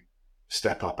to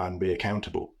step up and be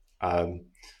accountable.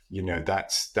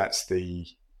 That's the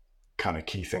kind of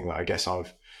key thing that I guess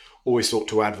I've always sought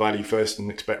to add value first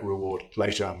and expect reward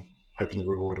later. I'm hoping the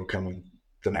reward will come in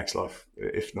the next life,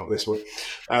 if not this one.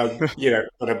 But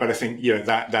I think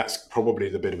that's probably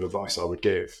the bit of advice I would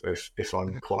give if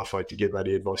I'm qualified to give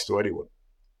any advice to anyone.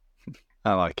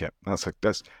 I like it. That's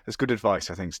good advice,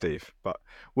 I think, Steve. But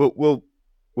we'll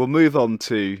move on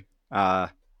to the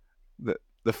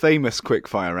famous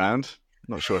quickfire round.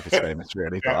 I'm not sure if it's famous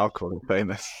really, but I'll call it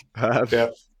famous.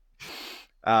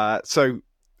 So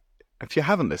if you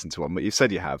haven't listened to one, but you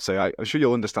said you have, so I'm sure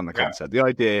you'll understand the concept. The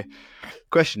idea,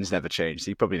 questions never change,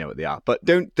 so you probably know what they are. But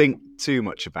don't think too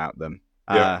much about them.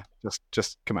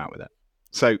 Just come out with it.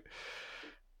 So, are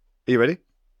you ready?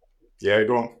 Yeah,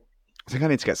 go on. I think I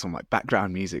need to get some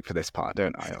background music for this part,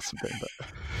 don't I, or something? But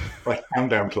like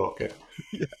countdown clock.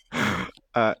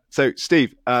 Yeah. So,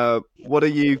 Steve, what are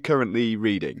you currently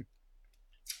reading?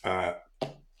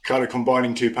 Kind of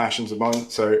combining two passions of mine.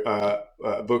 So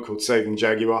a book called Saving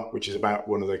Jaguar, which is about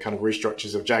one of the kind of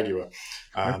restructures of Jaguar.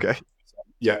 Okay.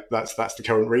 Yeah, that's the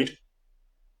current read.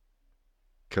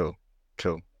 Cool.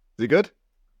 Is it good?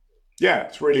 Yeah,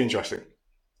 it's really interesting.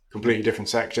 Completely different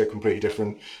sector, completely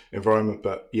different environment,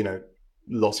 but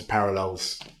lots of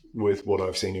parallels with what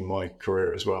I've seen in my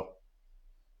career as well.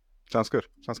 Sounds good.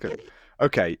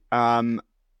 Okay.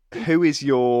 Who is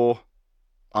your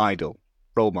idol,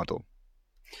 role model?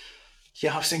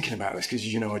 Yeah, I was thinking about this because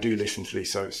I do listen to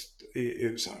these. So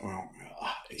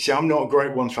see, I'm not a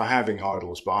great one for having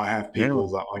idols, but I have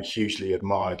people that I hugely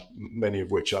admire, many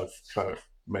of which I've kind of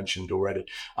mentioned already.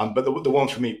 But the one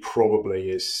for me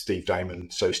probably is Steve Damon.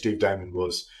 So Steve Damon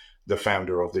was the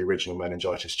founder of the original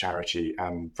meningitis charity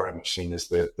and very much seen as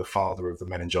the father of the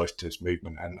meningitis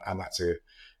movement. And that's an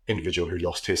individual who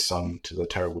lost his son to the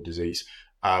terrible disease,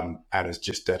 and has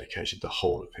just dedicated the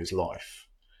whole of his life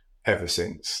ever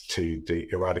since to the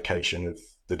eradication of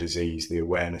the disease, the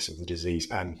awareness of the disease,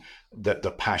 and that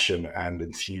the passion and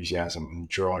enthusiasm and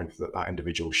drive that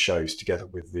individual shows, together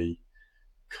with the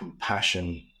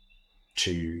compassion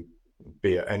to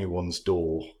be at anyone's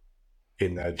door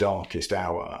in their darkest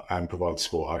hour and provide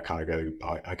support. I kind of go,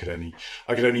 I could only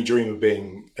dream of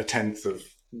being a tenth of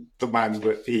the man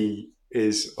that he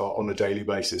is on a daily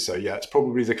basis. So yeah, it's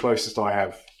probably the closest I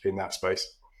have in that space.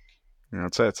 Yeah,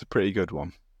 I'd say it's a pretty good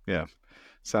one. Yeah,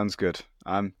 sounds good.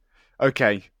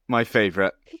 Okay, my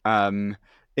favourite. In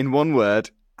one word,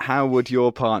 how would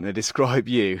your partner describe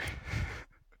you?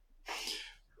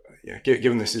 Yeah,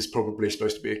 given this is probably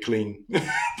supposed to be a clean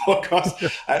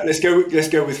podcast, let's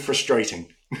go with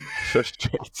frustrating.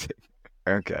 Frustrating.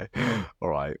 Okay. All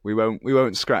right. We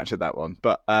won't scratch at that one,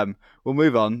 but we'll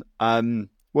move on.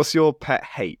 What's your pet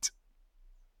hate?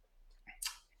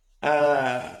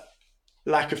 Uh,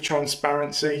 Lack of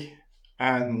transparency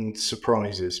and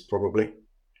surprises, probably.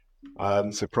 I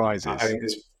Surprises. think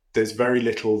there's very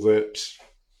little that,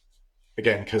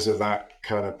 again, because of that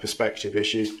kind of perspective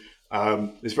issue,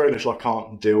 there's very little I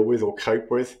can't deal with or cope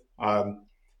with,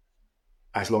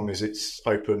 as long as it's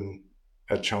open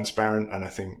and transparent. And I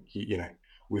think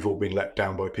we've all been let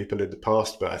down by people in the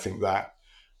past, but I think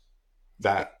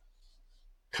that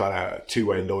kind of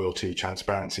two-way loyalty,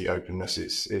 transparency, openness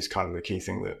is kind of the key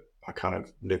thing that I kind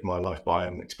of live my life by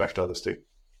and expect others to.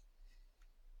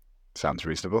 Sounds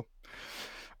reasonable.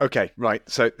 Okay, right.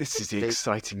 So this is the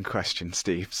exciting question,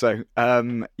 Steve. So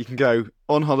you can go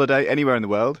on holiday anywhere in the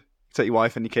world, take your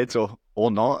wife and your kids,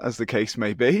 or not, as the case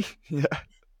may be. Yeah,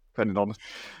 depending on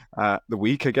the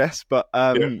week, I guess. But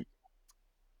Yeah.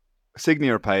 Signia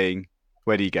are paying.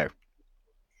 Where do you go?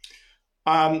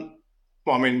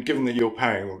 Well, I mean, given that you're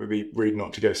paying, it would be rude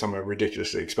not to go somewhere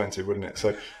ridiculously expensive, wouldn't it?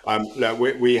 So, like,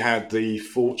 we had the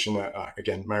fortunate,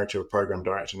 again, married to a program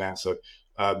director now, so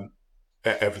um,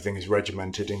 everything is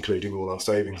regimented, including all our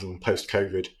savings. And post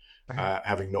COVID,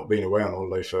 having not been away on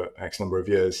holiday for X number of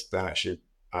years, then actually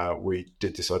we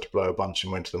did decide to blow a bunch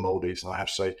and went to the Maldives. And I have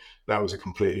to say, that was a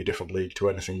completely different league to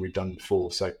anything we'd done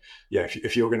before. So, yeah,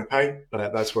 if you're going to pay,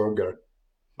 that's where I'm going.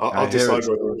 I I'll hear decide it's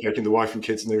whether I'm taking the wife and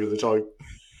kids near the time.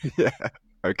 yeah.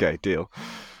 Okay, deal.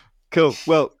 Cool.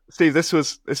 Well, Steve, this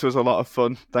was a lot of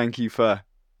fun. Thank you for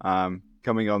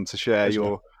coming on to share Pleasure.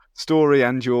 your story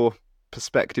and your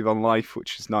perspective on life,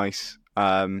 which is nice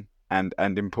and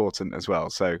important as well.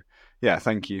 So, yeah,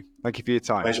 thank you. Thank you for your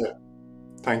time. Pleasure.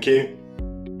 Thank you.